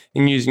required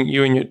and using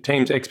you and your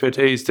team's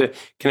expertise to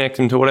connect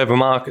them to whatever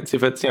markets,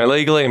 if it's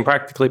legally and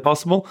practically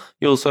possible,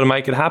 you'll sort of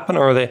make it happen?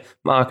 Or are there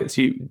markets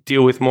you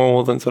deal with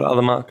more than sort of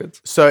other markets?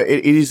 So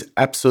it is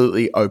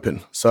absolutely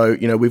open. So,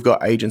 we've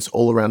got agents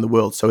all around the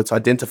world. So it's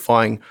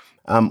identifying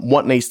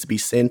what needs to be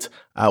sent,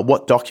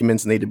 what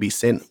documents need to be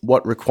sent,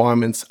 what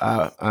requirements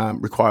are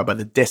required by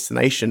the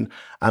destination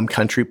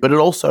country. But it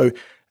also,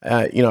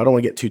 I don't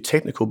want to get too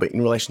technical, but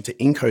in relation to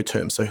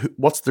Incoterms. So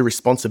what's the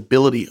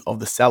responsibility of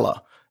the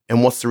seller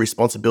and what's the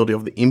responsibility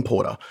of the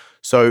importer?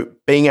 So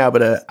being able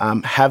to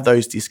have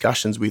those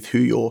discussions with who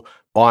you're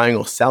buying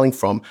or selling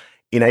from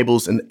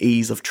enables an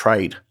ease of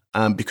trade.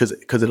 Because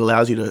it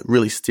allows you to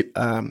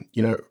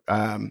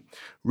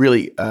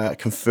really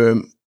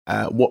confirm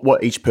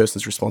what each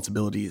person's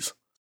responsibility is.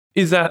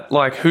 Is that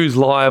like who's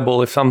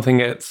liable if something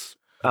gets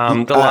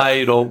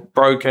delayed or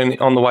broken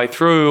on the way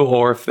through,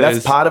 or if there's...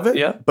 That's part of it,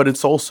 yeah. But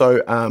it's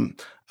also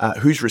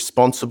who's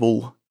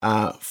responsible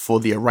for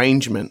the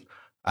arrangement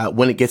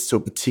when it gets to a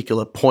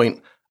particular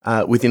point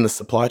within the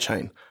supply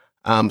chain.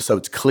 So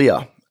it's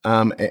clear,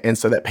 and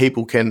so that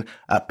people can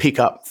pick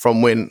up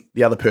from when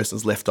the other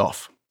person's left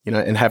off,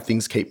 and have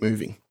things keep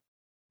moving.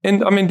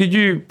 And I mean, did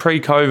you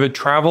pre-COVID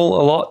travel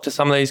a lot to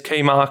some of these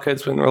key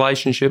markets with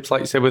relationships,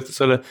 like you said, with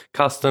sort of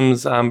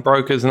customs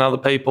brokers and other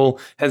people?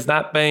 Has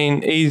that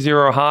been easier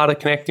or harder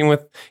connecting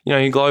with,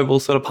 your global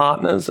sort of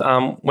partners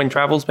when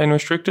travel's been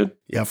restricted?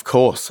 Yeah, of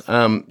course.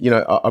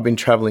 I've been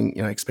traveling,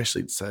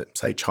 especially to,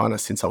 say China,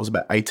 since I was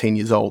about 18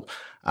 years old.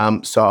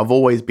 So I've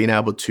always been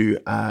able to,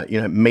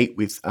 meet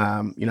with,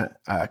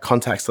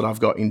 contacts that I've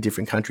got in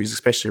different countries,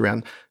 especially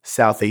around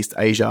Southeast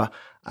Asia,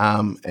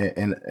 and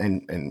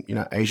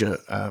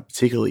Asia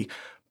particularly.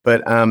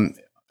 But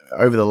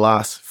over the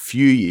last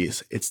few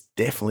years, it's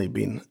definitely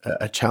been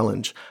a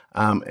challenge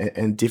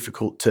and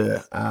difficult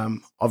to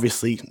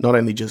obviously not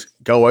only just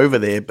go over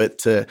there, but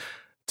to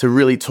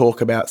really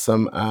talk about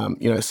some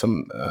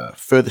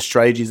further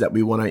strategies that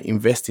we want to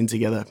invest in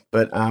together.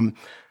 But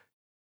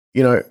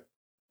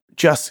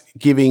just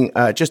doing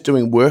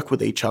work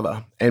with each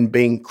other and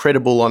being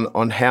credible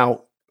on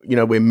how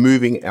we're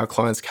moving our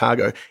clients'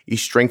 cargo is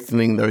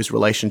strengthening those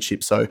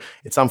relationships. So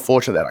it's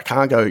unfortunate that I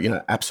can't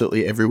go,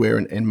 absolutely everywhere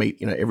and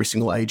meet, every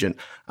single agent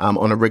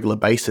on a regular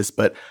basis.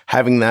 But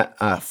having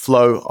that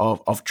flow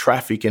of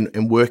traffic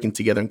and working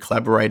together and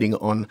collaborating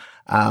on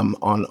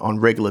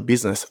regular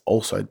business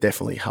also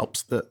definitely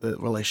helps the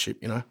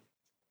relationship,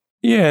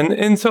 Yeah,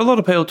 and so a lot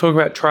of people talk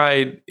about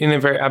trade in a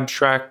very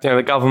abstract,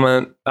 the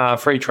government,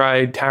 free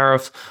trade,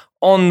 tariffs.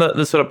 On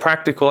the sort of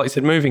practical, like you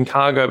said, moving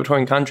cargo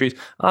between countries,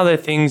 are there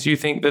things you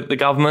think that the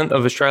government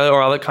of Australia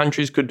or other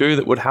countries could do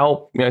that would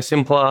help,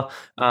 simpler,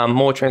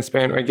 more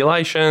transparent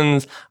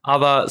regulations,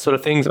 other sort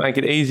of things that make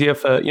it easier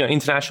for,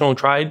 international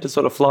trade to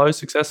sort of flow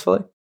successfully?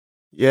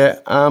 Yeah,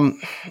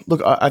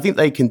 look, I think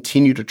they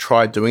continue to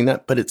try doing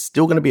that, but it's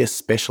still going to be a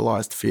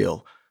specialised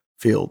field.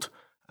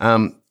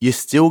 You're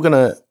still going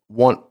to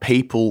want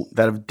people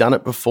that have done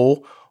it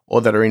before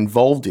or that are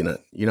involved in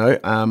it,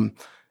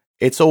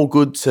 it's all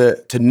good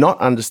to not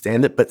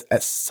understand it, but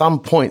at some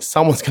point,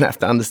 someone's going to have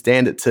to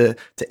understand it to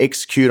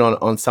execute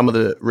on some of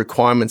the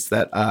requirements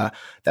that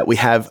we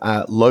have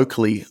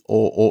locally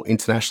or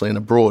internationally and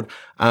abroad.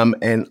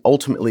 And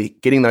ultimately,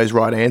 getting those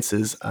right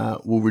answers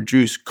will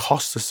reduce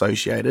costs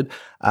associated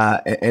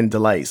and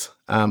delays.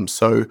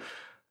 So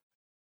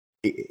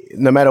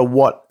no matter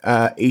what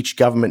each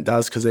government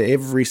does, because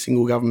every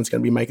single government's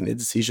going to be making their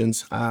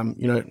decisions,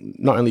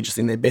 not only just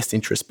in their best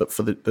interest, but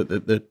for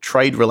the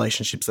trade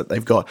relationships that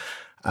they've got.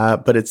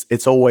 But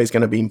it's always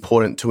going to be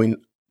important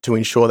to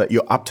ensure that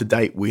you're up to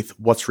date with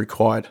what's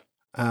required,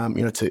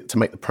 to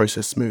make the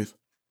process smooth.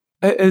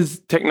 Has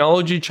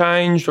technology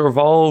changed or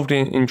evolved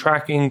in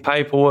tracking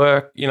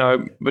paperwork,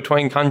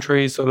 between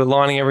countries, sort of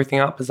lining everything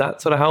up? Has that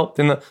sort of helped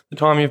in the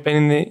time you've been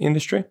in the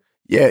industry?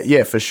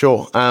 Yeah, for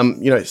sure.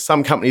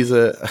 Some companies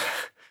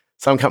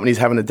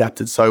haven't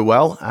adapted so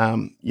well.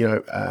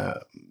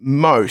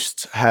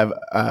 Most have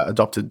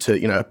adopted to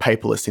a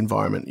paperless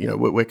environment.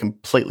 We're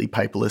completely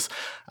paperless.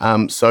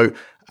 So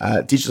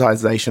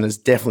digitization has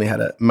definitely had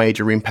a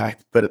major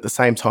impact. But at the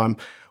same time,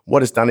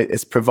 what it's done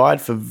is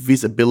provide for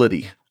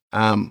visibility,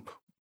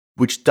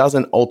 which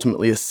doesn't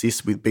ultimately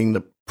assist with being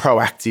the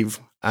proactive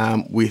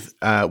with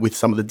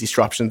some of the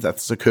disruptions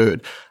that's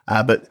occurred,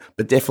 but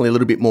definitely a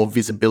little bit more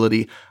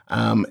visibility.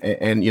 And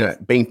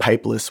being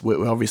paperless,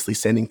 we're obviously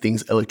sending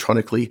things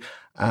electronically,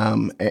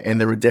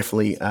 and there are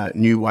definitely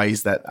new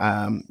ways that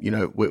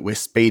we're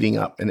speeding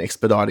up and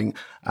expediting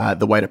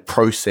the way to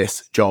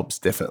process jobs.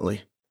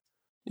 Definitely.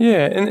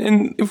 Yeah,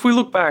 and if we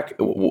look back,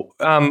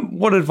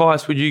 what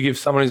advice would you give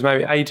someone who's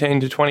maybe 18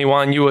 to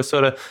 21? You were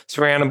sort of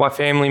surrounded by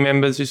family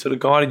members who sort of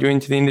guided you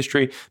into the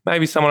industry.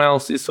 Maybe someone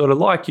else is sort of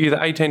like you,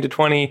 the 18 to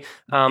 20,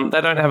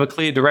 they don't have a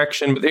clear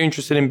direction, but they're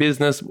interested in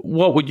business.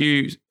 What would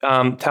you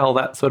tell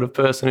that sort of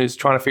person who's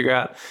trying to figure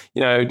out,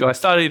 do I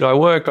study, do I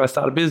work, do I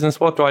start a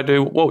business, what do I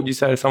do? What would you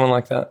say to someone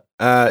like that?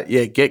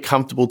 Get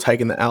comfortable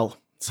taking the L.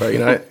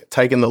 So,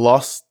 taking the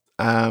loss,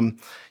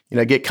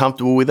 get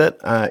comfortable with it.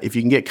 If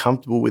you can get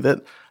comfortable with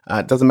it,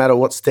 it doesn't matter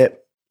what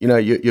step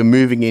you're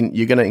moving in,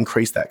 you're going to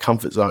increase that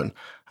comfort zone.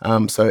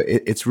 So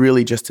it's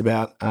really just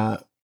about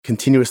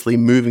continuously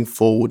moving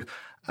forward.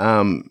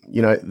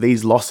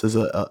 These losses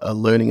are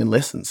learning and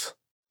lessons.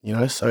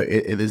 So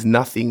there's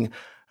nothing.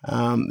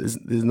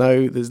 There's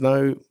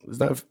no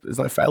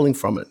failing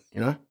from it.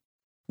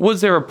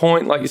 Was there a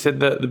point, like you said,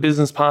 that the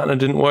business partner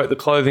didn't work, the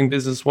clothing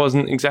business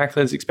wasn't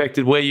exactly as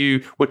expected, where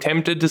you were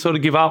tempted to sort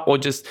of give up or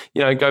just,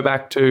 go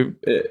back to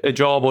a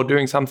job or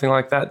doing something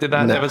like that? Did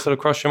that ever sort of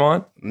cross your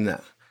mind?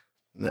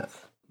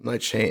 No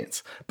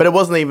chance. But it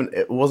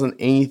wasn't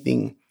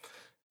anything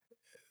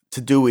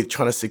to do with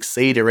trying to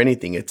succeed or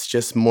anything. It's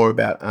just more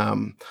about,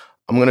 I'm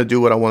going to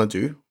do what I want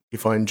to do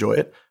if I enjoy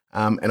it.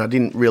 And I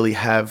didn't really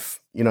have,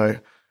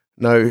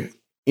 no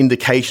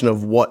indication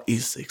of what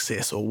is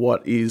success or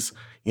what is,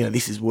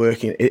 this is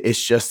working.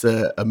 It's just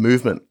a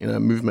movement,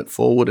 movement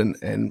forward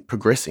and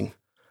progressing.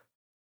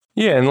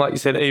 Yeah, and like you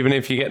said, even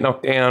if you get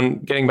knocked down,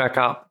 getting back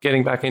up,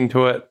 getting back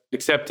into it,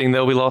 accepting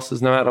there'll be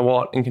losses no matter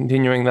what, and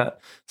continuing that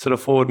sort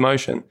of forward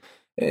motion.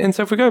 And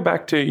so if we go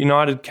back to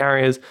United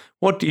Carriers,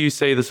 what do you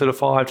see the sort of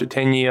 5 to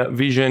 10 year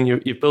vision?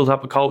 You've built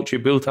up a culture,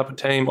 you've built up a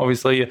team,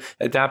 obviously you're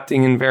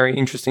adapting in very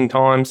interesting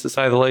times, to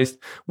say the least.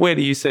 Where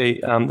do you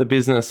see the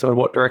business, or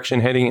what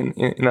direction heading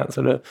in that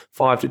sort of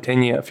 5 to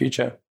 10 year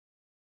future?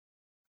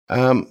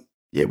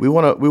 We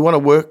want to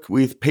work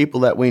with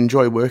people that we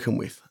enjoy working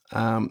with.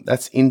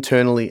 That's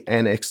internally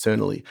and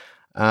externally.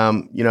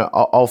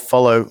 I'll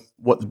follow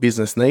what the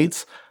business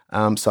needs.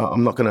 So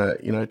I'm not going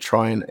to,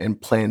 try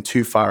and plan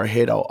too far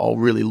ahead. I'll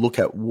really look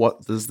at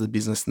what does the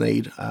business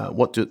need,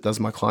 what does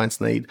my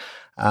clients need.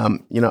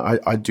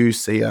 I do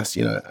see us,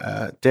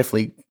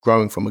 definitely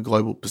growing from a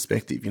global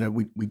perspective.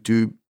 We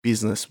do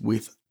business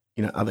with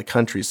other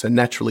countries, so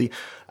naturally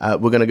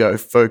we're going to go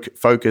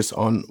focus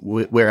on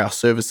where our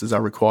services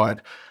are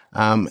required,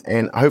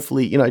 and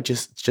hopefully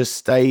just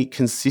stay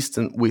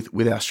consistent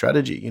with our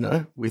strategy.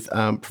 With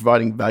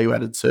providing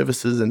value-added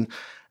services and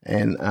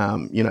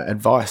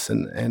advice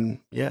and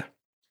yeah.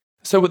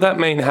 So would that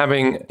mean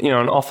having,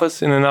 an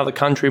office in another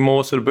country,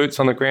 more sort of boots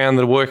on the ground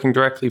that are working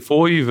directly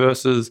for you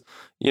versus,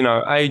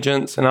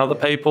 agents and other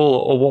people,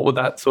 or what would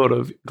that sort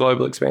of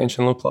global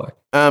expansion look like?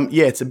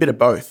 It's a bit of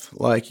both.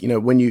 Like,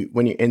 when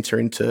you enter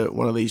into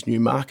one of these new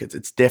markets,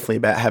 it's definitely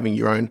about having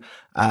your own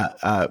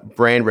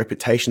brand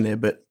reputation there,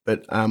 but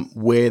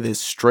where there's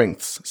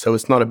strengths. So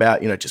it's not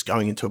about, just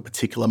going into a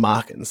particular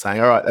market and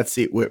saying, all right, that's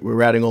it. We're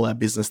routing all our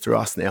business through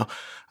us now,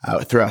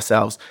 through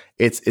ourselves.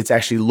 It's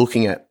actually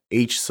looking at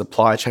each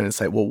supply chain and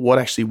say, well, what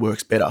actually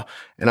works better?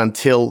 And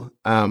until,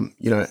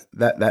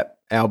 that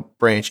our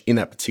branch in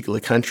that particular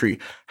country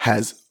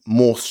has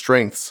more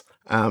strengths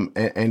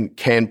and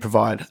can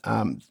provide,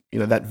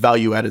 that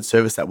value-added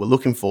service that we're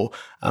looking for,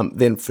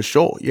 then for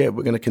sure, we're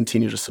going to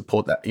continue to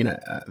support that,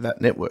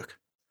 that network.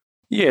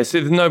 Yeah, so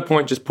there's no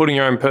point just putting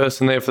your own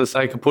person there for the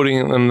sake of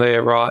putting them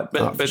there, right?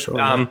 But sure,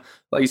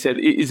 like you said,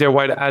 is there a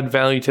way to add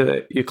value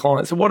to your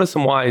clients? So what are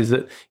some ways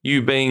that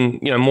you being,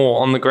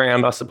 more on the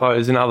ground, I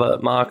suppose, in other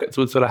markets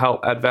would sort of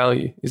help add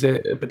value? Is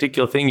there a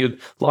particular thing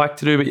you'd like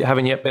to do but you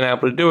haven't yet been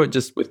able to do it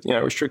just with,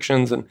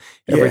 restrictions and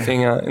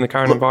everything in the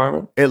current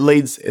environment? It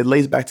leads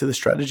back to the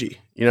strategy.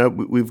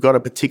 We've got a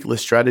particular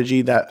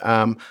strategy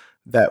that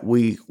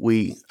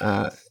we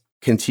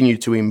continue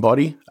to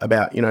embody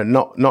about,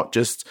 not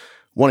just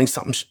wanting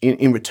something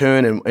in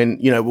return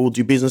and we'll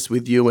do business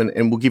with you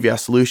and we'll give you our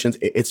solutions.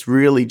 It's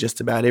really just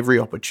about every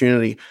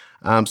opportunity,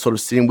 sort of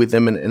sitting with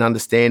them and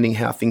understanding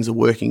how things are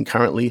working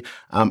currently,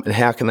 and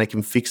how they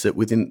can fix it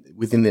within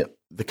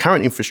the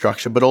current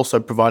infrastructure, but also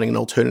providing an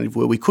alternative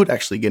where we could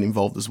actually get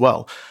involved as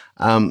well.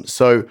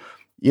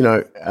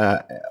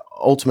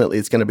 Ultimately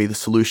it's going to be the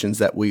solutions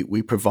that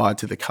we provide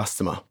to the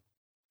customer.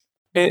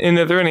 And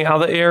are there any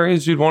other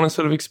areas you'd want to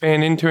sort of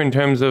expand into in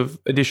terms of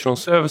additional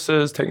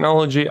services,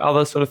 technology,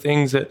 other sort of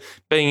things that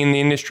being in the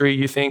industry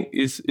you think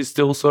is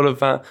still sort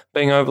of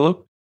being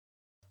overlooked?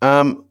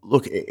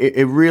 Look,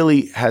 it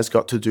really has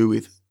got to do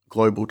with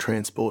global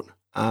transport.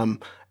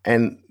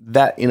 And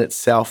that in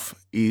itself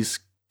is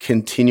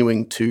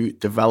continuing to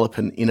develop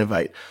and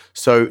innovate.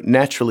 So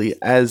naturally,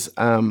 as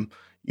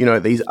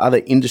these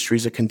other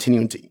industries are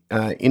continuing to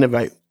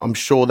innovate, I'm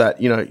sure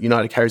that,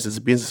 United Carriers as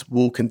a business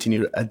will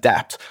continue to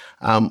adapt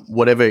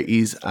whatever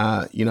is,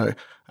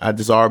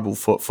 desirable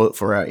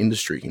for our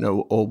industry,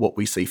 or what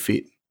we see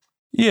fit.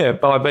 Yeah,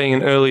 by being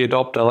an early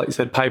adopter, like you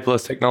said,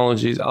 paperless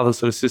technologies, other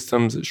sort of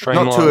systems that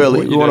streamline. Not too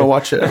early. We want to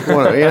watch it.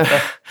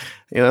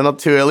 Not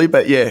too early,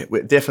 but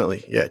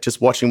definitely. Yeah,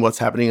 just watching what's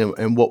happening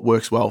and what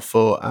works well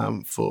for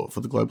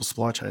the global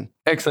supply chain.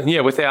 Excellent.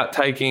 Yeah, without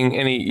taking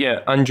any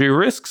undue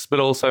risks, but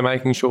also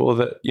making sure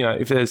that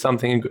if there's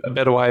something, a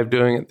better way of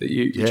doing it, that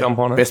you jump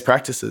on it. Best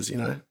practices,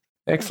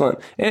 Excellent.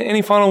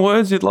 Any final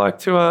words you'd like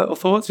to or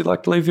thoughts you'd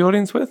like to leave the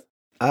audience with?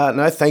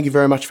 No, thank you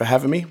very much for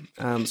having me.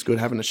 It's good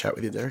having a chat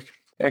with you, Derek.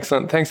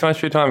 Excellent. Thanks so much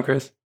for your time,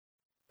 Chris.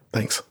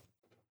 Thanks.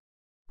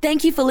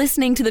 Thank you for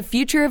listening to the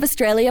Future of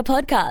Australia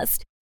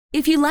podcast.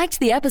 If you liked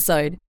the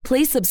episode,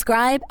 please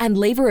subscribe and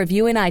leave a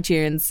review in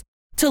iTunes.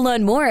 To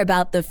learn more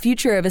about the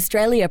Future of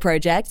Australia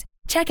project,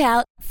 check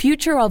out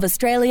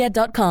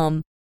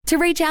futureofaustralia.com. To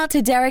reach out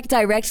to Derek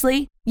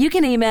directly, you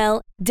can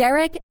email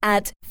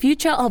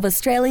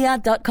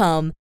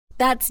derek@futureofaustralia.com.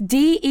 That's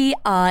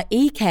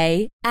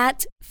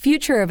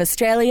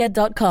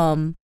DEREK@futureofaustralia.com.